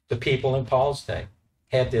 The people in Paul's day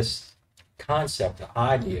had this concept, the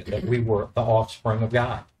idea that we were the offspring of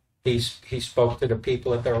God. He spoke to the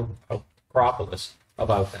people at the Acropolis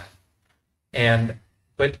about that.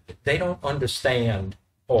 But they don't understand,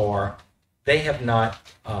 or they have not,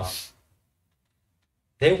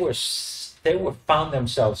 they were found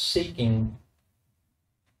themselves seeking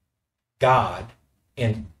God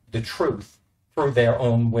in the truth through their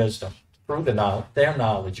own wisdom, through their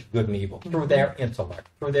knowledge of good and evil, through their intellect,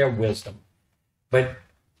 through their wisdom. But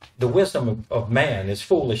the wisdom of man is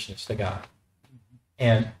foolishness to God.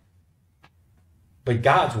 But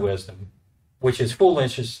God's wisdom, which is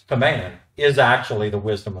foolishness to man, is actually the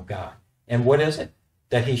wisdom of God. And what is it?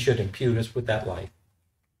 That he should impute us with that life.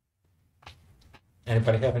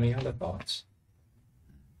 Anybody have any other thoughts?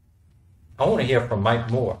 I want to hear from Mike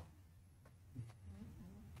Moore.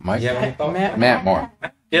 Mike? You have any thoughts? Matt Moore.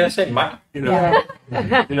 Did I say Mike?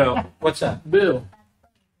 What's that? Bill.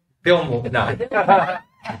 Bill Moore? No.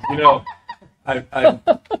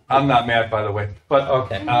 I'm not mad, by the way, but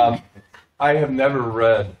Okay. I have never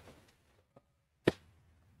read.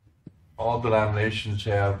 All denominations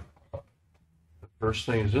have the first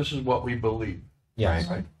thing is this is what we believe. Yes.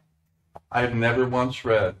 Right? I have never once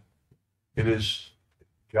read it is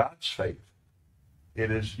God's faith.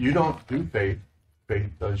 It is you don't do faith,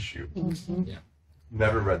 faith does you. Mm-hmm. Yeah.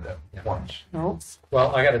 Never read that Yeah. once. No.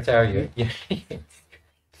 Well, I got to tell you,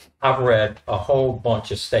 I've read a whole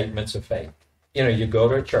bunch of statements of faith. You go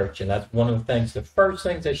to a church, and that's one of the things, the first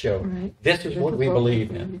things they show. Right. This is what we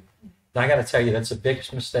believe in. And I got to tell you, that's the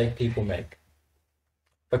biggest mistake people make.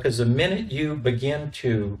 Because the minute you begin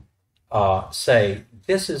to say,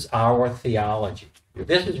 this is our theology,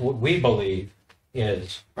 This is what we believe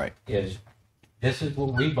is Right. This is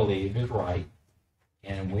what we believe is right,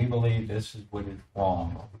 and we believe this is what is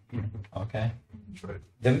wrong. Okay.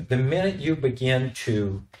 The minute you begin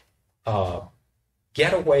to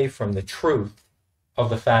get away from the truth of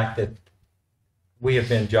the fact that we have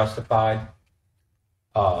been justified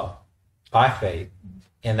by faith,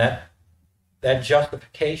 and that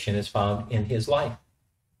justification is found in His life.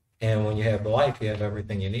 And when you have the life, you have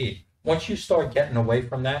everything you need. Once you start getting away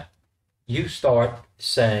from that, you start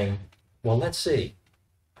saying, well, let's see.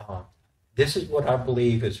 This is what I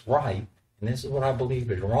believe is right, and this is what I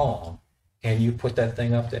believe is wrong. And you put that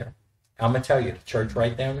thing up there. I'm going to tell you, the church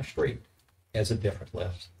right down the street has a different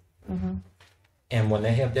list. Mm-hmm. And when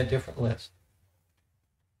they have that different list,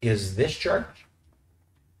 is this church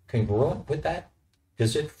congruent with that?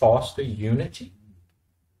 Does it foster unity?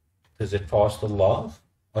 Does it foster love?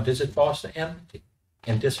 Or does it foster enmity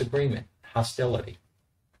and disagreement, hostility?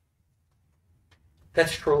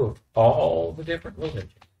 That's true of all the different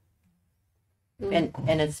religions. And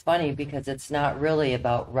it's funny because it's not really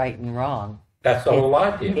about right and wrong. That's the whole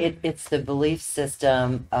idea. It's the belief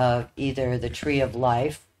system of either the tree of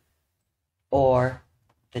life or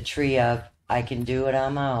the tree of I can do it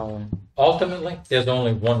on my own. Ultimately, there's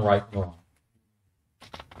only one right and wrong.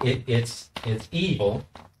 It's evil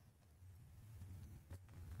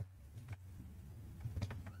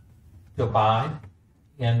to abide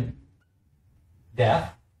in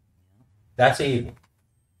death. That's evil.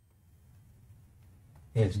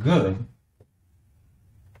 It's good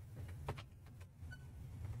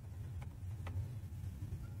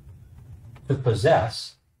to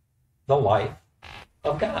possess the life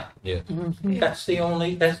of God. Yeah. That's the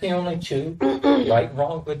only two, right,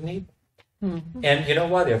 wrong, good, and evil. Mm-hmm. And you know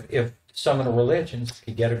what? If some of the religions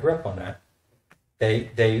could get a grip on that,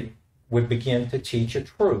 they would begin to teach a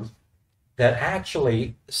truth that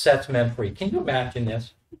actually sets men free. Can you imagine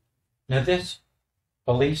this? Now, this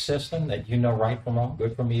belief system that you know right from wrong,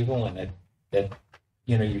 good from evil, and that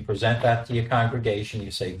you present that to your congregation. You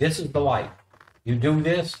say, this is the life. You do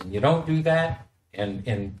this, and you don't do that,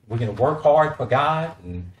 and we're going to work hard for God,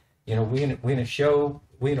 and we're going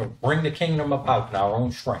to bring the kingdom about in our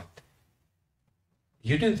own strength.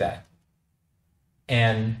 You do that,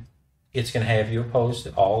 and it's going to have you opposed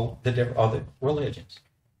to all the different other religions.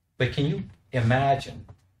 But can you imagine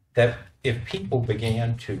that if people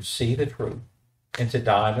began to see the truth and to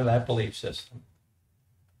die to that belief system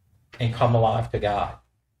and come alive to God,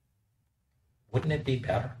 wouldn't it be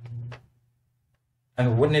better? I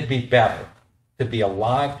mean, wouldn't it be better to be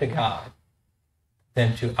alive to God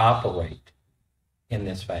than to operate in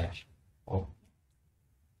this fashion? Well,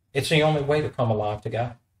 it's the only way to come alive to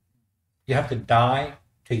God. You have to die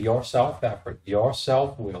to your self-effort, your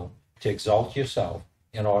self-will, to exalt yourself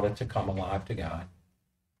in order to come alive to God.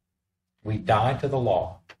 We die to the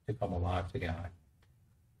law to come alive to God.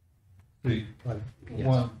 See, like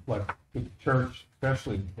the church,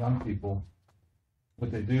 especially young people,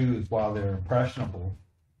 what they do is while they're impressionable,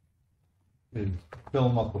 is fill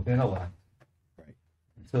them up with intellect. Right.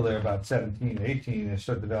 Until they're about 17, 18, they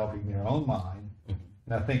start developing their own mind. Mhm.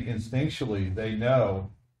 And I think instinctually they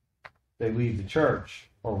know they leave the church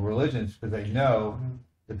or religions because they know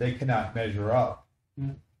that they cannot measure up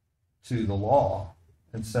to the law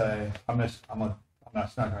and say, I'm not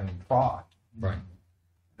going to try. Right.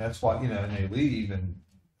 That's why, and they leave, and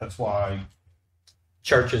that's why.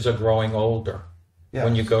 Churches are growing older. Yeah.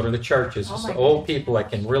 When you go to the churches, Oh it's my the old people that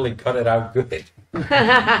can really cut it out good.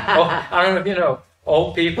 I don't know if you know,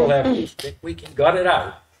 old people we can gut it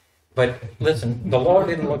out. But listen, the Lord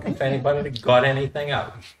didn't look for anybody to gut anything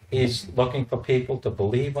out. He's looking for people to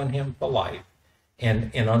believe on Him for life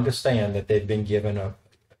and understand that they've been given an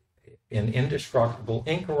indestructible,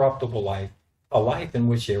 incorruptible life, a life in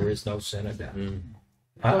which there is no sin or death.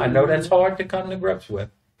 I know that's hard to come to grips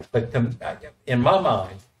with, but in my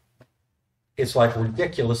mind, it's like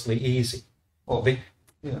ridiculously easy. Well,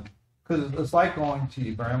 yeah, because it's like going to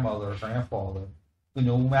your grandmother or grandfather.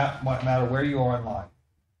 No matter where you are in life,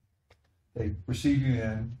 they receive you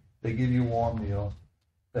in, they give you a warm meal,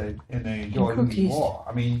 and they enjoy who you are.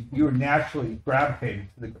 I mean, you're naturally gravitating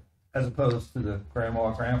to as opposed to the grandma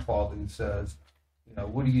or grandfather who says,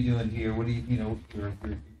 what are you doing here? What do your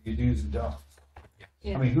do's and don'ts?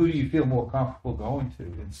 Yeah. I mean, who do you feel more comfortable going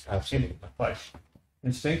to? Absolutely. Like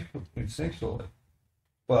instinctually.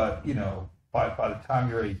 But, by the time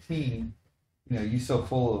you're 18, you're so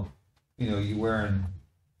full of, you're wearing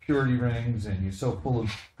purity rings and you're so full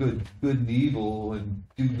of good and evil and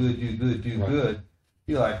do good. Right.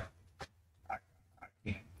 You're like, I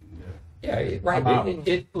can't do that. Yeah,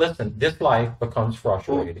 right. Listen, this life becomes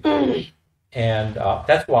frustrating. And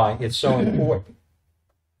that's why it's so important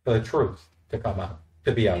for the truth to come out,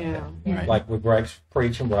 to be out Yeah. there. Right. Like with Greg's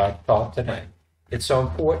preaching, what I taught today. It's so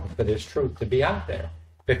important for this truth to be out there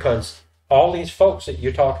because all these folks that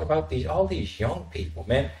you're talking about, all these young people,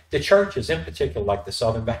 man, the churches in particular, like the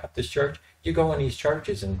Southern Baptist Church, you go in these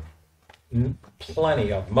churches and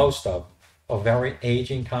most of a very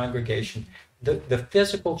aging congregation. The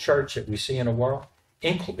physical church that we see in the world,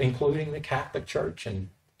 including the Catholic Church and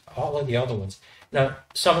all of the other ones. Now,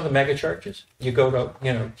 some of the mega churches, you go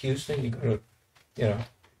to, Houston, you go to,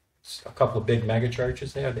 a couple of big mega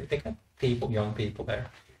churches there. They got young people there.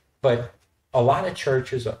 But a lot of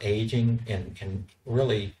churches are aging and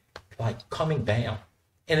really like coming down.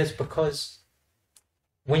 And it's because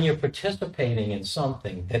when you're participating in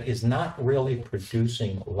something that is not really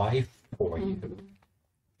producing life for you,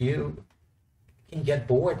 you can get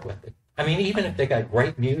bored with it. I mean, even if they got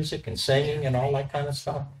great music and singing and all that kind of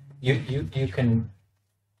stuff, you can,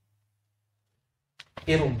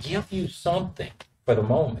 it'll give you something for the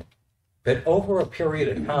moment. But over a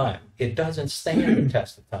period of time, it doesn't stand the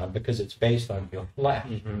test of time because it's based on your flesh.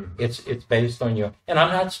 It's based on your, and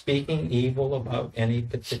I'm not speaking evil about any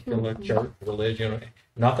particular church, religion,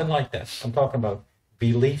 nothing like that. I'm talking about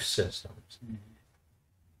belief systems.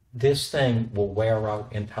 This thing will wear out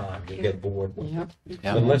in time. You'll get bored with it.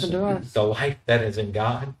 Yeah. But listen, the life that is in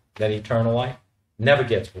God, that eternal life, never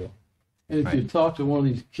gets bored. And if you Right. talk to one of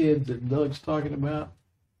these kids that Doug's talking about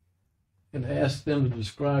and ask them to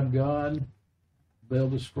describe God, they'll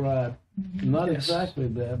describe not exactly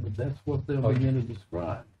that, but that's what they'll Oh, begin to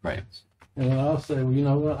describe. Right. And then I'll say, well, you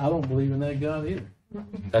know what? I don't believe in that God either.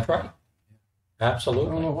 That's right. I don't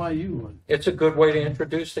Absolutely. know why you would. It's a good way to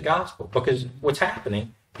introduce the gospel because what's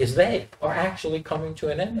happening is they are actually coming to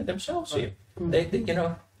an end of themselves here. They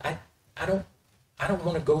I don't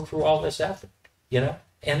want to go through all this effort, and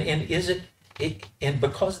is it and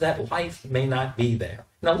because that life may not be there.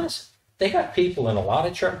 Now listen, they got people in a lot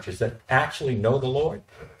of churches that actually know the Lord.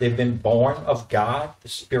 They've been born of God. The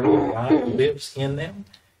Spirit of God lives in them,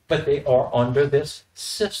 but they are under this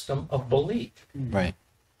system of belief. Right.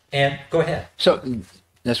 And go ahead. So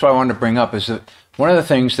that's what I wanted to bring up is that one of the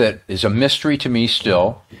things that is a mystery to me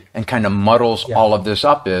still and kind of muddles all of this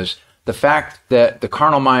up is the fact that the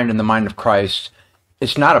carnal mind and the mind of Christ,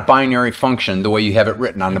 it's not a binary function the way you have it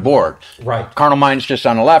written on the board. Right. Carnal mind's just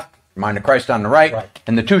on the left, mind of Christ on the right, Right.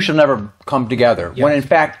 and the two shall never come together. Yeah. When in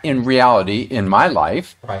fact, in reality, in my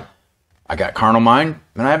life, Right. I got carnal mind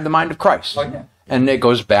and I have the mind of Christ. Oh, yeah. And it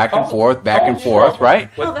goes back and Oh, forth, back oh, and forth, yeah.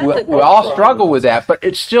 right? Well, that's we, a we all struggle with that, but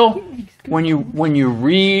it's still when you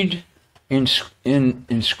read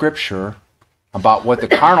in Scripture about what the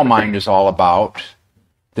carnal mind is all about,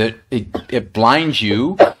 that it blinds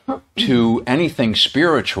you to anything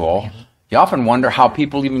spiritual. You often wonder how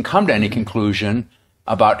people even come to any conclusion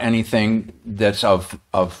about anything that's of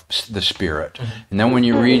the Spirit. And then when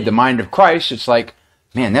you read the mind of Christ, it's like,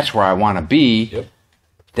 man, that's where I want to be. Yep.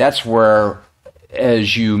 That's where,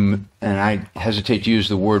 as you, and I hesitate to use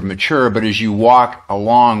the word mature, but as you walk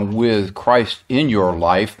along with Christ in your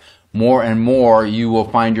life, more and more you will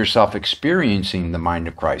find yourself experiencing the mind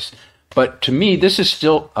of Christ. But to me, this is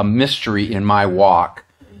still a mystery in my walk,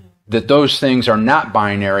 that those things are not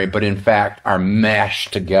binary, but in fact are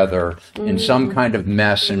meshed together in some kind of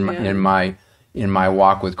mess in my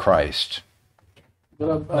walk with Christ. But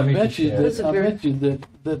I Let me bet just you add- That's a very-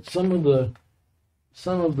 that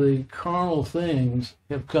some of the carnal things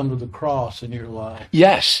have come to the cross in your life.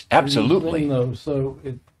 Yes, You've absolutely. seen those, so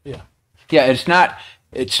Yeah, it's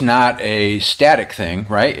not a static thing,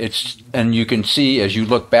 right? And you can see as you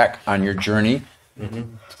look back on your journey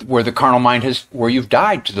where the carnal mind where you've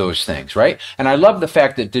died to those things, right? And I love the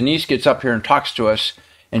fact that Denise gets up here and talks to us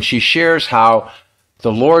and she shares how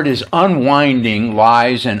the Lord is unwinding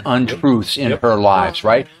lies and untruths in her lives,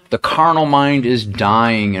 right? The carnal mind is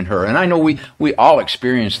dying in her. And I know we all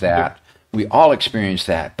experience that. We all experience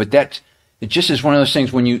that. But it just is one of those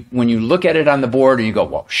things when you look at it on the board and you go,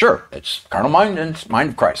 well, sure, it's carnal mind and it's mind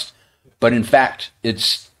of Christ. But in fact,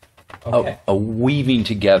 it's Okay. a weaving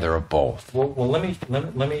together of both. Well, let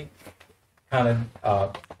me kind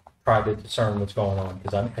of try to discern what's going on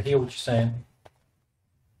because I hear what you're saying.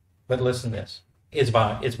 But listen to this. It's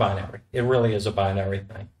binary. It really is a binary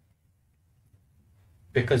thing.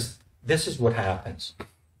 Because this is what happens.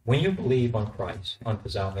 When you believe on Christ, unto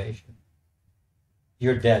salvation,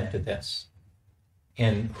 you're dead to this.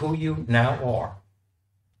 And who you now are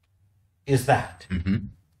is that. Mhm.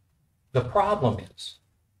 The problem is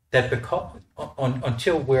that because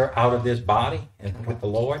until we're out of this body and with the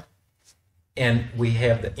Lord, and we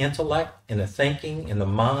have the intellect and the thinking and the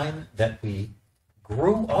mind that we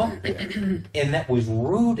grew up with and that was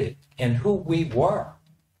rooted in who we were,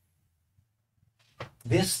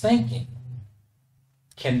 this thinking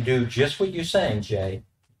can do just what you're saying, Jay,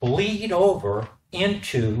 bleed over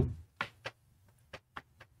into,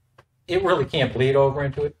 it really can't bleed over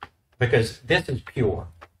into it because this is pure.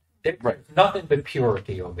 There's nothing but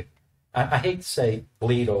purity over it. I hate to say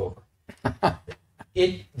bleed over.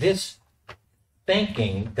 This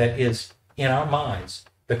thinking that is in our minds,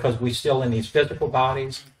 because we're still in these physical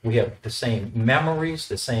bodies, we have the same memories,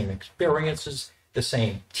 the same experiences, the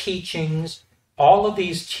same teachings, all of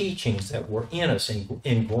these teachings that were in us,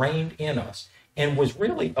 ingrained in us, and was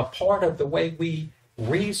really a part of the way we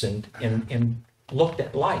reasoned and looked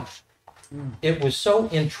at life. It was so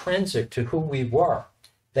intrinsic to who we were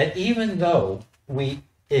that even though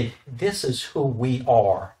this is who we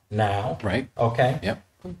are now, Right. okay? Yep.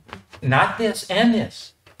 Not this and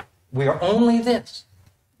this. We are only this.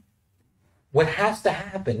 What has to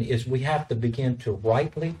happen is we have to begin to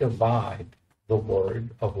rightly divide the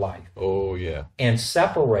word of life Oh, yeah. and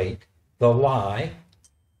separate the lie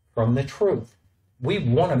from the truth. We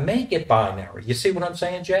want to make it binary. You see what I'm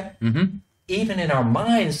saying, Jay? Mm-hmm. Even in our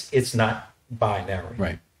minds, it's not binary.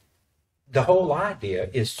 Right. The whole idea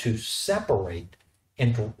is to separate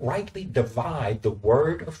and to rightly divide the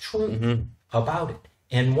word of truth about it.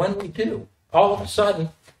 And when we do, all of a sudden,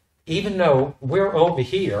 even though we're over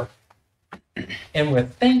here and we're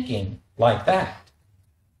thinking like that,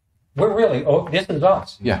 we're really, this is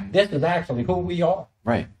us. Yeah. This is actually who we are.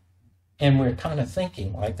 Right. And we're kind of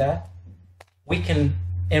thinking like that.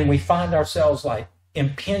 We find ourselves like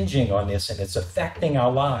impinging on this, and it's affecting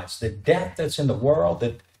our lives. The death that's in the world,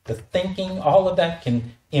 the thinking, all of that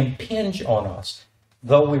can impinge on us,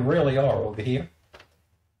 though we really are over here.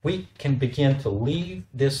 We can begin to leave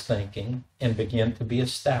this thinking and begin to be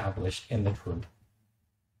established in the truth.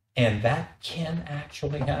 And that can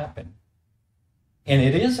actually happen. And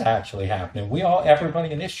it is actually happening.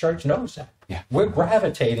 Everybody in this church knows that. Yeah. We're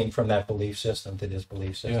gravitating from that belief system to this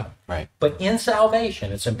belief system. Yeah. Right. But in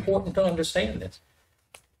salvation, it's important to understand this.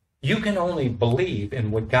 You can only believe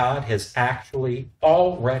in what God has actually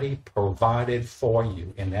already provided for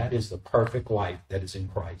you, and that is the perfect life that is in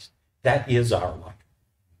Christ. That is our life.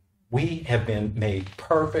 We have been made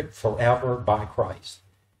perfect forever by Christ.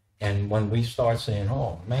 And when we start saying,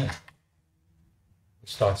 oh, man, we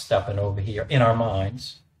start stepping over here in our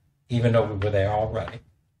minds, even though we were there already,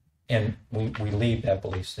 and we leave that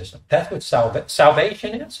belief system. That's what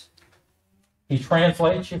salvation is. He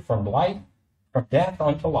translates you from death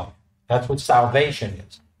unto life. That's what salvation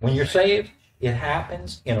is. When you're saved, it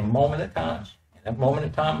happens in a moment of time. And that moment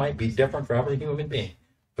of time might be different for every human being.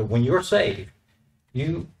 But when you're saved,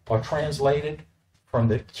 you are translated from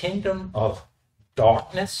the kingdom of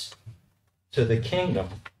darkness to the kingdom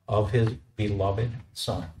of his beloved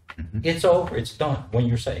Son. Mm-hmm. It's over. It's done when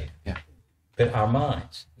you're saved. Yeah. But our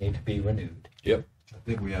minds need to be renewed. Yep. I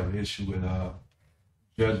think we have an issue with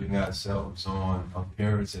judging ourselves on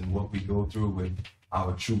appearance and what we go through with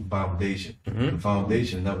our true foundation. The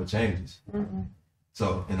foundation never changes.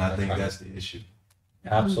 So, and I think that's the issue.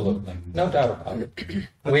 Absolutely. No doubt about it.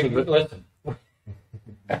 Listen.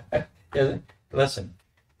 Listen.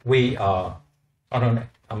 I don't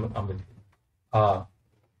know.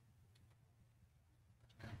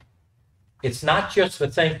 It's not just the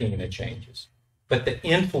thinking that changes, but the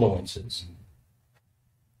influences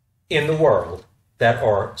in the world that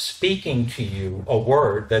are speaking to you a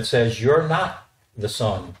word that says you're not the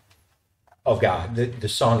son of God, the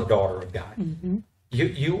son or daughter of God. Mm-hmm.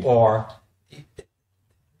 You are,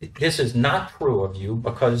 this is not true of you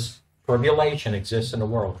because tribulation exists in the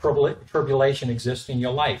world. Tribulation exists in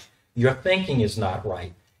your life. Your thinking is not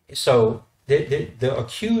right. So the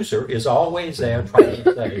accuser is always there trying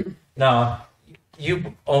to say, no,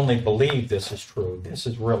 you only believe this is true. This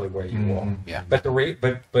is really where you are. Yeah. But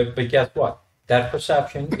but guess what? That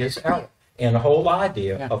perception is error. And the whole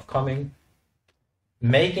idea of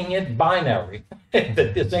making it binary, that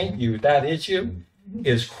this ain't you, that is you,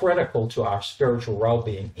 is critical to our spiritual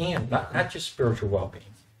well-being, and not just spiritual well-being.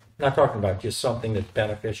 I'm not talking about just something that's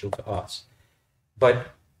beneficial to us.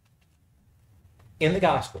 But in the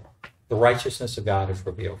gospel, the righteousness of God is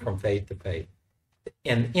revealed from faith to faith.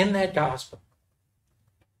 And in that gospel,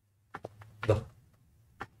 the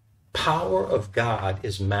power of God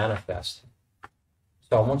is manifested.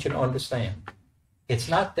 So I want you to understand, it's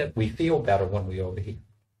not that we feel better when we're over here.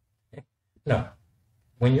 No.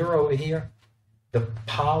 When you're over here, the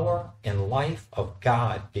power and life of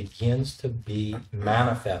God begins to be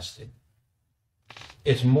manifested.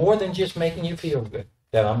 It's more than just making you feel good,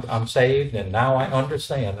 that I'm saved and now I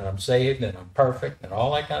understand and I'm saved and I'm perfect and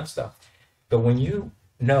all that kind of stuff. But when you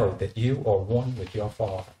know that you are one with your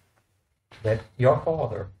Father, that your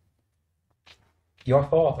Father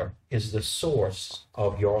is the source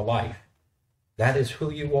of your life, that is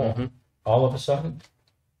who you are, all of a sudden,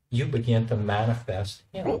 you begin to manifest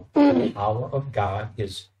Him. The power of God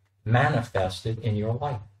is manifested in your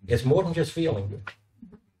life. It's more than just feeling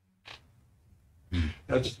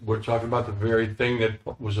good. We're talking about the very thing that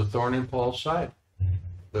was a thorn in Paul's side.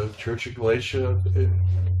 The Church of Galatia,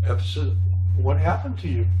 Ephesus. What happened to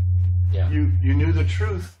you? Yeah. You knew the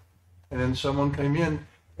truth, and then someone came in,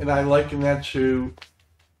 and I liken that to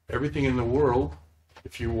everything in the world.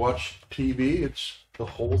 If you watch TV, the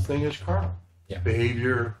whole thing is carnal. Yeah.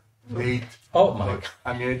 Behavior, hate. Oh my God.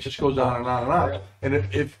 I mean, it just goes on and on and on. Really? And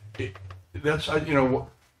if that's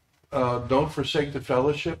don't forsake the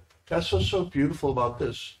fellowship. That's what's so beautiful about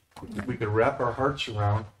this. We could wrap our hearts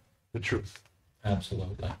around the truth.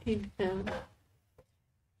 Absolutely. Amen.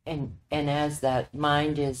 And as that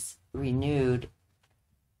mind is renewed,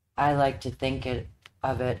 I like to think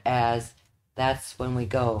of it as that's when we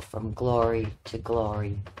go from glory to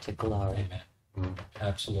glory to glory. Amen.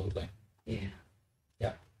 Absolutely. Yeah.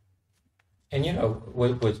 Yeah. And you know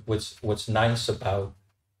what's nice about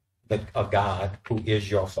a God who is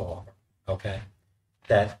your Father, okay?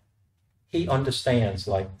 That He understands,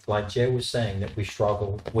 like Jay was saying, that we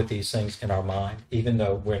struggle with these things in our mind, even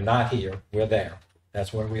though we're not here, we're there.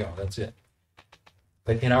 That's where we are. That's it.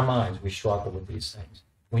 But in our minds, we struggle with these things.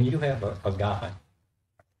 When you have a God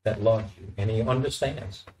that loves you and He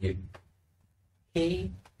understands you,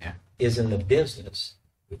 He is in the business.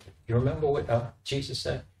 You remember what Jesus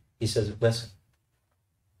said? He says, listen,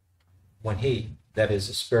 when He, that is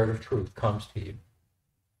the Spirit of truth, comes to you,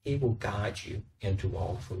 He will guide you into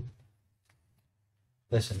all truth.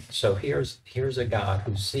 Listen, so here's a God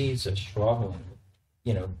who sees us struggling,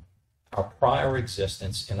 our prior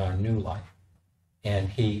existence in our new life. And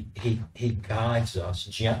he guides us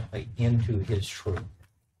gently into His truth.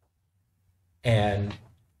 And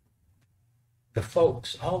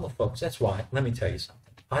all the folks, that's why, let me tell you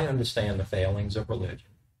something. I understand the failings of religion.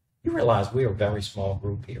 You realize we're a very small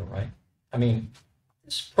group here, right? I mean,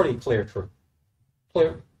 it's pretty clear truth.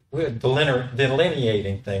 We're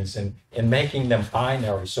delineating things and making them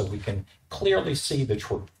binary so we can clearly see the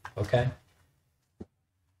truth, okay?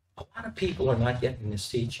 A lot of people are not getting this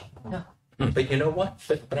teaching. No. But you know what?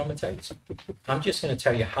 But I'm going to tell you something. I'm just going to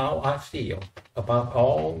tell you how I feel about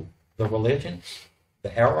all the religions,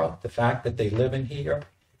 the era, the fact that they live in here.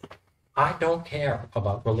 I don't care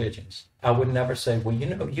about religions. I would never say, well,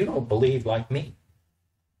 you don't believe like me.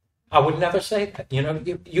 I would never say that.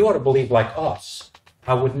 You ought to believe like us.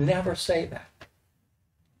 I would never say that.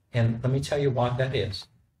 And let me tell you why that is.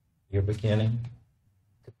 You're beginning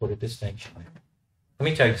to put a distinction there. Let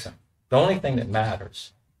me tell you something. The only thing that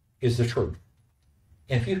matters is the truth.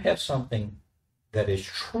 And if you have something that is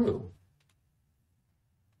true,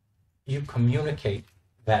 you communicate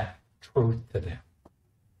that truth to them.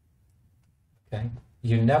 Okay?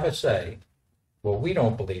 You never say, well, we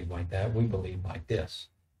don't believe like that. We believe like this.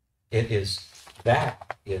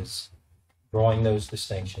 That is drawing those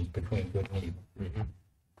distinctions between good and evil. Mm-hmm.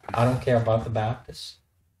 I don't care about the Baptists.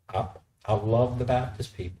 I love the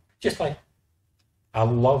Baptist people. Just like I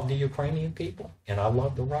love the Ukrainian people and I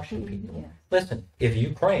love the Russian people. Yeah. Listen, if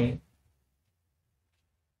Ukraine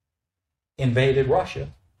invaded Russia,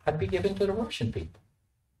 I'd be given to the Russian people.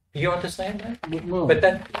 You understand that? No. But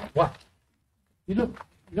then, what? You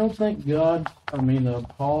don't think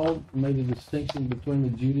Paul made a distinction between the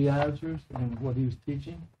Judaizers and what he was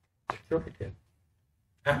teaching? Sure he did.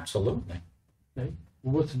 Absolutely. Okay.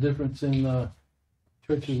 Well, what's the difference in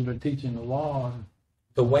churches that are teaching the law?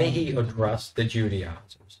 The way he addressed the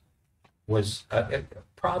Judaizers was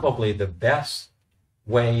probably the best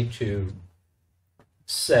way to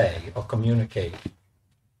say or communicate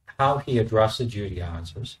how he addressed the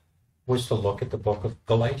Judaizers was to look at the book of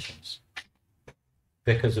Galatians.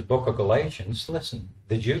 Because the book of Galatians, listen,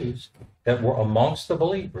 the Jews that were amongst the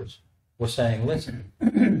believers were saying,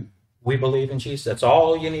 listen, we believe in Jesus. That's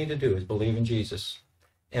all you need to do is believe in Jesus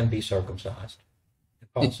and be circumcised.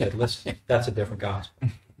 And Paul said, listen, that's a different gospel.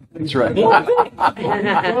 That's right. Well,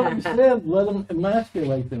 he said, let them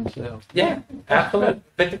emasculate themselves. Yeah, absolutely.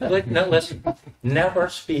 But no, listen, never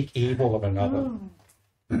speak evil of another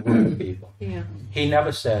group of people. Yeah. He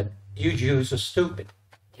never said, you Jews are stupid.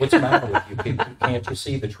 What's the matter with you people? Can't you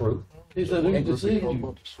see the truth? He said, who deceived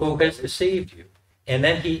you? Who has deceived you? And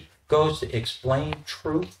then he goes to explain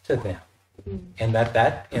truth to them. And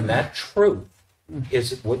that truth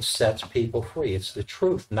is what sets people free. It's the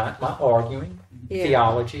truth, not my arguing,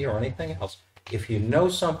 theology, or anything else. If you know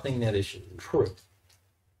something that is truth,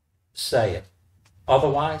 say it.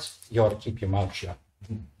 Otherwise, you ought to keep your mouth shut,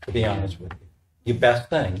 to be honest with you. Your best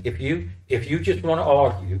thing. If you just want to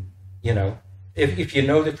argue, you know, if you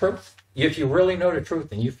know the truth, if you really know the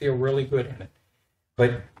truth and you feel really good in it,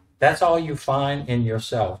 but that's all you find in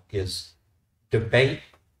yourself is debate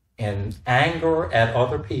and anger at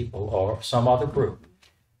other people or some other group,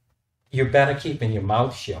 you're better keeping your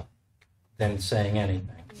mouth shut than saying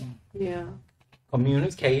anything. Yeah.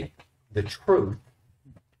 Communicate the truth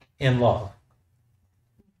in love,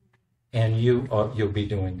 and you'll be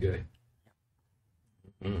doing good.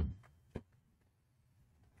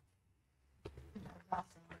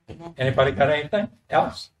 Anybody got anything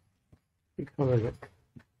else? You covered it.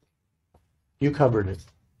 You covered it.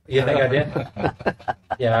 You think I did?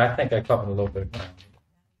 Yeah, I think I covered a little bit of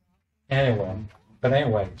ground.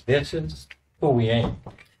 Anyway, this is who we ain't.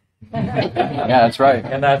 Yeah, that's right.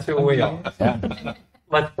 And that's who we are. Yeah.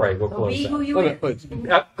 Let's pray. We'll So close be that. who you is.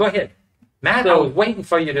 Go ahead. Matt, I was waiting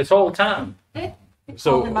for you this whole time.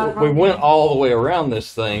 So we went all the way around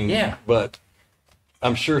this thing. Yeah. But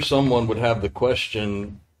I'm sure someone would have the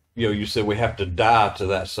question, you know, you said we have to die to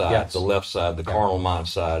that side, Yes. the left side, the carnal mind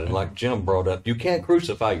side. And like Jim brought up, you can't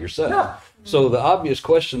crucify yourself. No. So the obvious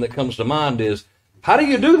question that comes to mind is, how do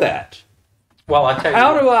you do that? Well, I tell you.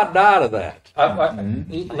 How do I die to that?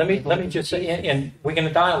 Let me just say, and we're going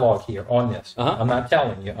to dialogue here on this. Uh-huh. I'm not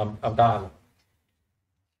telling you. I'm dialogue.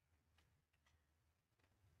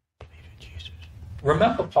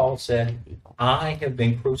 Remember, Paul said, "I have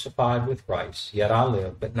been crucified with Christ, yet I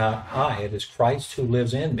live, but not I. It is Christ who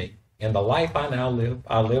lives in me. In the life I now live,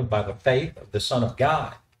 I live by the faith of the Son of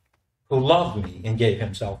God, who loved me and gave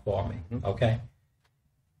himself for me." Okay?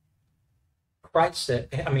 Paul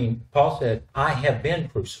said, "I have been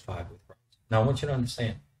crucified with Christ." Now, I want you to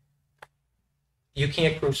understand, you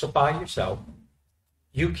can't crucify yourself.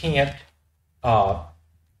 You can't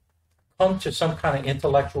come to some kind of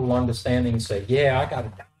intellectual understanding and say, yeah, I got to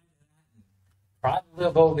die. Try to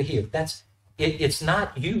live over here. It's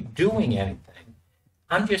not you doing anything.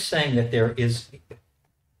 I'm just saying that there is,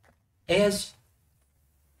 as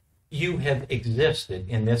you have existed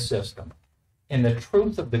in this system, and the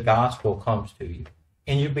truth of the gospel comes to you,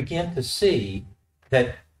 and you begin to see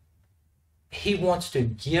that he wants to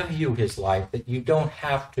give you his life, that you don't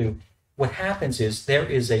have to. What happens is there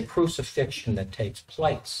is a crucifixion that takes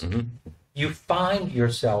place. Mm-hmm. You find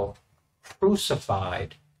yourself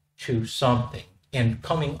crucified to something and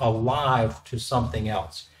coming alive to something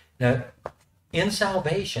else. Now, in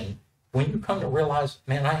salvation, when you come to realize,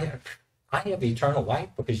 man, I have eternal life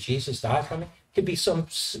because Jesus died for me, it could be some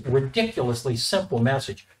ridiculously simple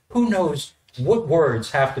message. Who knows what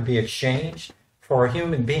words have to be exchanged for a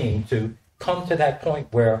human being to come to that point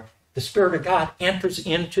where the Spirit of God enters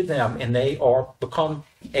into them and they become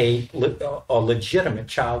a legitimate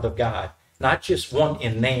child of God, not just one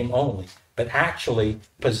in name only, but actually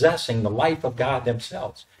possessing the life of God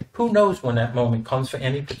themselves. Who knows when that moment comes for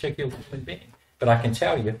any particular human being? But I can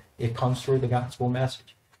tell you, it comes through the gospel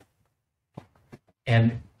message.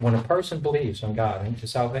 And when a person believes in God into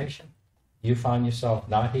salvation, you find yourself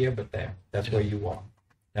not here but there. That's where you are.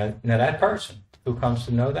 Now that person who comes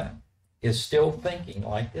to know that is still thinking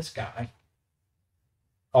like this guy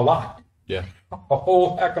a lot. Yeah. A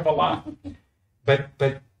whole heck of a lot.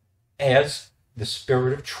 But as the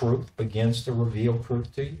Spirit of truth begins to reveal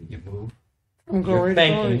truth to you, you move. From glory You're to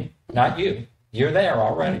thinking, glory. not you. You're there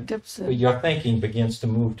already. Dipset. But your thinking begins to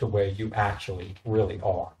move to where you actually really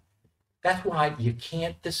are. That's why you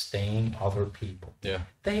can't disdain other people. Yeah.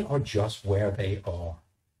 They are just where they are.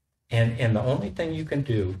 And the only thing you can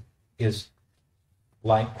do is,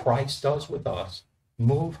 like Christ does with us,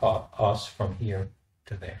 move us from here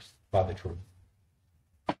to there by the truth.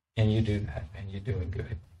 And you do that, and you're doing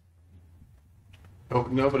good.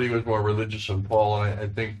 Nobody was more religious than Paul, and I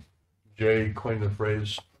think Jay coined the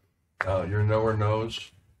phrase, your knower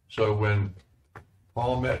knows. So when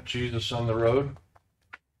Paul met Jesus on the road,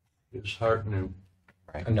 his heart knew.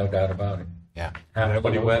 No doubt about it. Yeah. And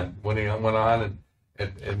when he went on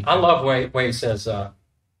and I love where he says,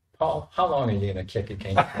 Paul, how long are you going to kick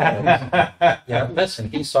against? Listen,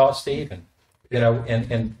 he saw Stephen,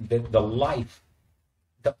 and the life,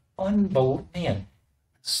 the unbelievable, man,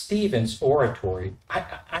 Stephen's oratory.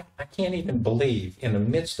 I can't even believe, in the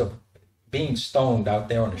midst of being stoned out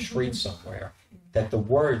there on the street somewhere, that the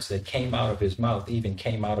words that came out of his mouth even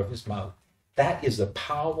came out of his mouth. That is the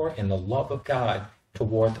power and the love of God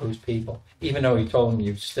toward those people, even though he told them,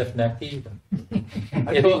 you stiff-necked heathen.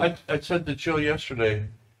 I said to Jill yesterday,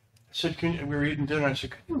 I said, we were eating dinner, I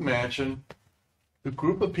said, can you imagine the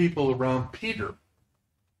group of people around Peter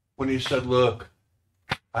when he said, look,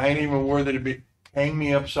 I ain't even worthy to be, hang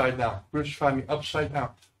me upside down, crucify me upside down.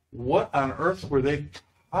 What on earth were they?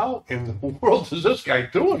 How in the world is this guy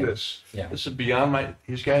doing this? Yeah. This is beyond my.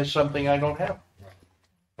 He's got something I don't have.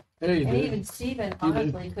 There you And do. even Stephen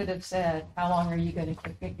honestly could have said, how long are you going to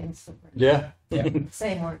kick against the pricks? Yeah. Yeah.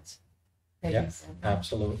 Same words. that Yeah. you said.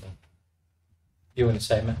 Absolutely. You in the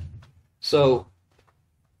statement? So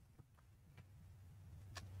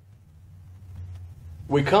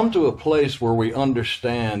we come to a place where we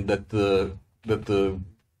understand that the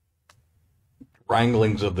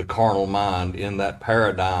wranglings of the carnal mind in that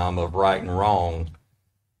paradigm of right and wrong,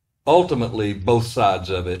 ultimately both sides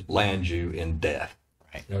of it land you in death.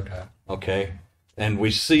 No doubt. Okay? And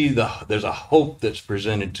we see there's a hope that's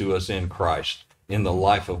presented to us in Christ, in the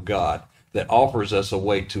life of God, that offers us a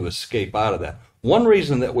way to escape out of that. One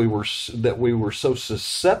reason that we were so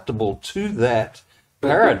susceptible to that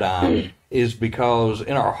paradigm is because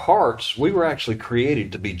in our hearts we were actually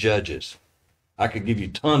created to be judges. I could give you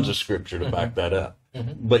tons of scripture to back that up.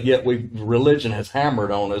 But yet religion has hammered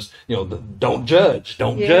on us, don't judge,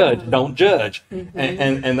 don't judge, don't judge.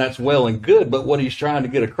 And that's well and good. But what he's trying to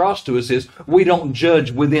get across to us is we don't judge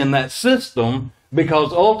within that system,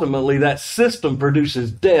 because ultimately that system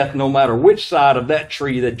produces death no matter which side of that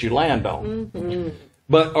tree that you land on.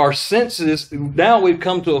 But our senses, now we've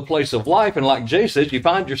come to a place of life, and like Jay says, you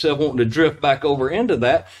find yourself wanting to drift back over into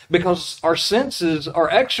that because our senses are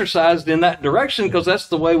exercised in that direction, because that's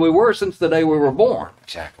the way we were since the day we were born.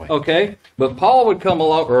 Exactly. Okay? But Paul would come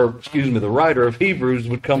along, or excuse me, the writer of Hebrews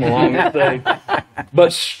would come along and say,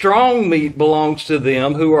 but strong meat belongs to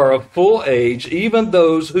them who are of full age, even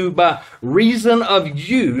those who by reason of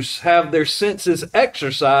use have their senses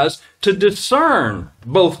exercised to discern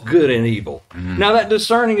both good and evil. Now that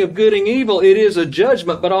discerning of good and evil, it is a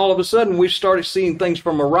judgment, but all of a sudden we've started seeing things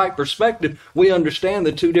from a right perspective. We understand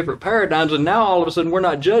the two different paradigms, and now all of a sudden we're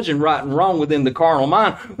not judging right and wrong within the carnal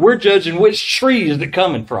mind. We're judging which tree is it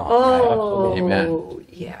coming from. Oh, Amen.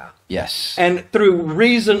 yeah. Yes. And through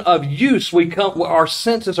reason of use, our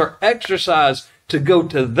senses are exercised to go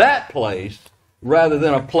to that place rather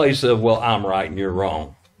than a place of, well, I'm right and you're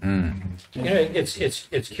wrong.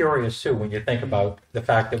 It's curious too when you think about the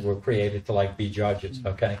fact that we're created to be judges.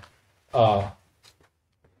 Okay, the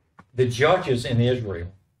judges in Israel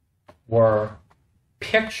were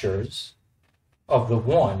pictures of the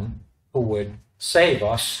one who would save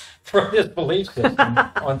us from this belief system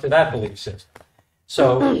onto that belief system.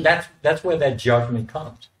 So that's where that judgment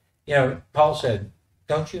comes. Paul said,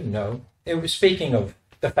 "Don't you know?" It was speaking of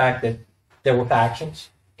the fact that there were factions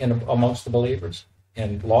amongst the believers,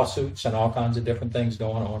 and lawsuits and all kinds of different things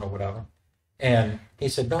going on or whatever. And he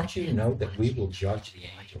said, don't you know that we will judge the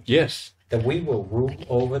angels? Yes. That we will rule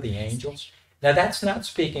over the angels? Now, that's not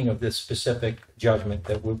speaking of this specific judgment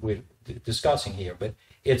that we're discussing here, but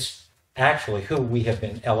it's actually who we have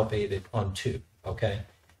been elevated unto, okay?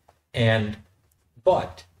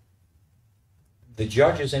 But the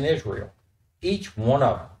judges in Israel, each one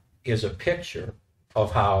of them is a picture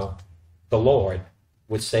of how the Lord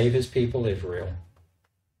would save his people Israel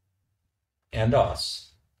and us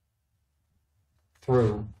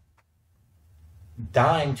through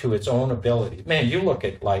dying to its own ability. Man, you look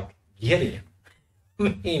at Gideon,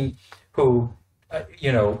 who,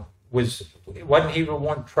 wasn't he the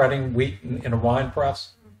one treading wheat in a wine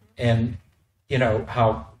press? And,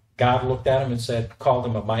 how God looked at him and called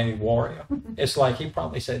him a mighty warrior. It's like he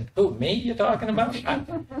probably said, who, me you're talking about?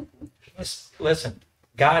 Listen,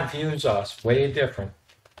 God views us way different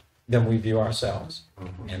than we view ourselves.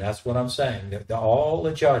 And that's what I'm saying. All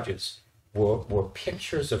the judges were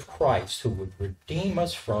pictures of Christ who would redeem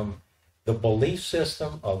us from the belief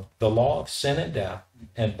system of the law of sin and death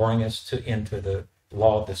and bring us into the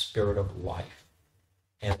law of the spirit of life.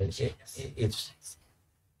 And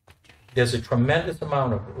there's a tremendous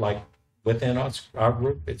amount of, within us, our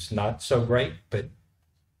group, it's not so great, but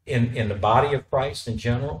in the body of Christ in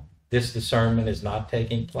general, this discernment is not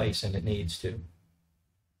taking place, and it needs to.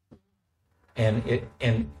 And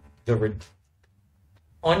the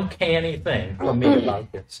uncanny thing for me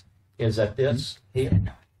about this is that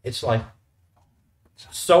it's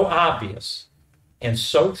so obvious and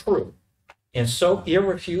so true and so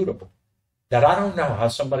irrefutable that I don't know how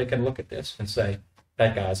somebody can look at this and say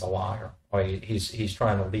that guy's a liar or he's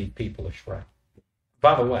trying to lead people astray.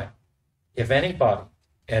 By the way, if anybody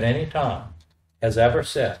at any time has ever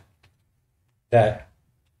said that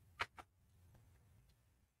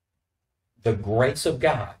the grace of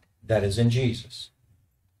God that is in Jesus,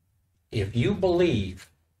 if you believe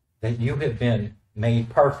that you have been made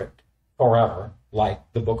perfect forever, like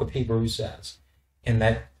the book of Hebrews says, and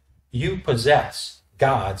that you possess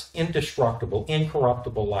God's indestructible,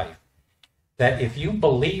 incorruptible life, that if you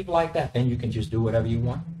believe like that, then you can just do whatever you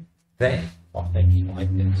want. They are thinking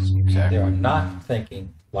like this. Exactly. They are not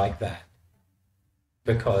thinking like that,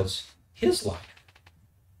 because his life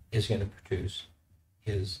is going to produce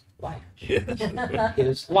his life. Yes.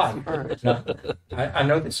 His life. Now, I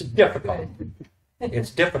know this is difficult.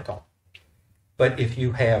 It's difficult. But if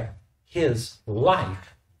you have his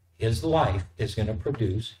life is going to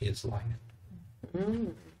produce his life.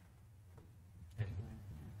 Mm.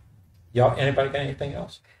 Y'all, anybody got anything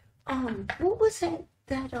else? What was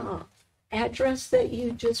that address that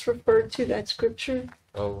you just referred to, that scripture?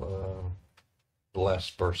 Oh, the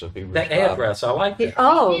last verse of Hebrews That 5. address, I like it.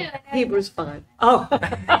 Oh, Hebrews 5. Oh.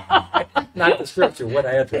 Not the scripture, what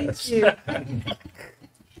address? Thank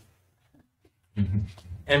you.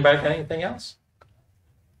 Anybody got anything else?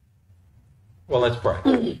 Well, let's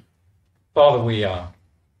pray. Father,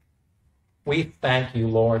 we thank you,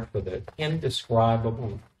 Lord, for the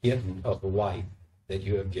indescribable gift of life that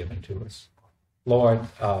you have given to us. Lord,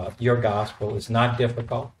 your gospel is not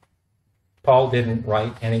difficult. Paul didn't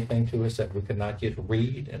write anything to us that we could not just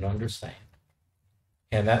read and understand.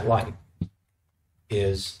 And that life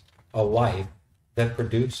is a life that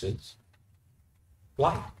produces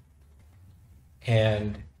life.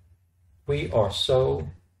 And we are so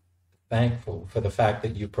thankful for the fact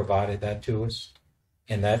that you provided that to us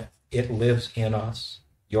and that it lives in us.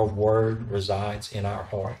 Your word resides in our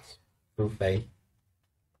hearts through faith.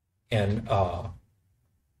 And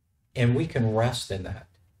we can rest in that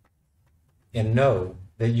and know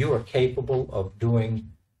that you are capable of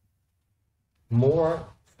doing more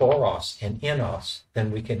for us and in us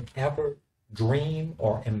than we can ever dream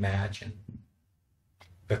or imagine,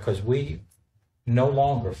 because we no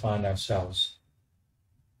longer find ourselves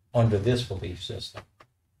under this belief system,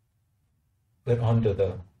 but under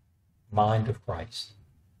the mind of Christ.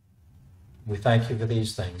 We thank you for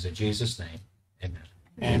these things. In Jesus' name, amen.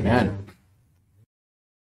 Amen.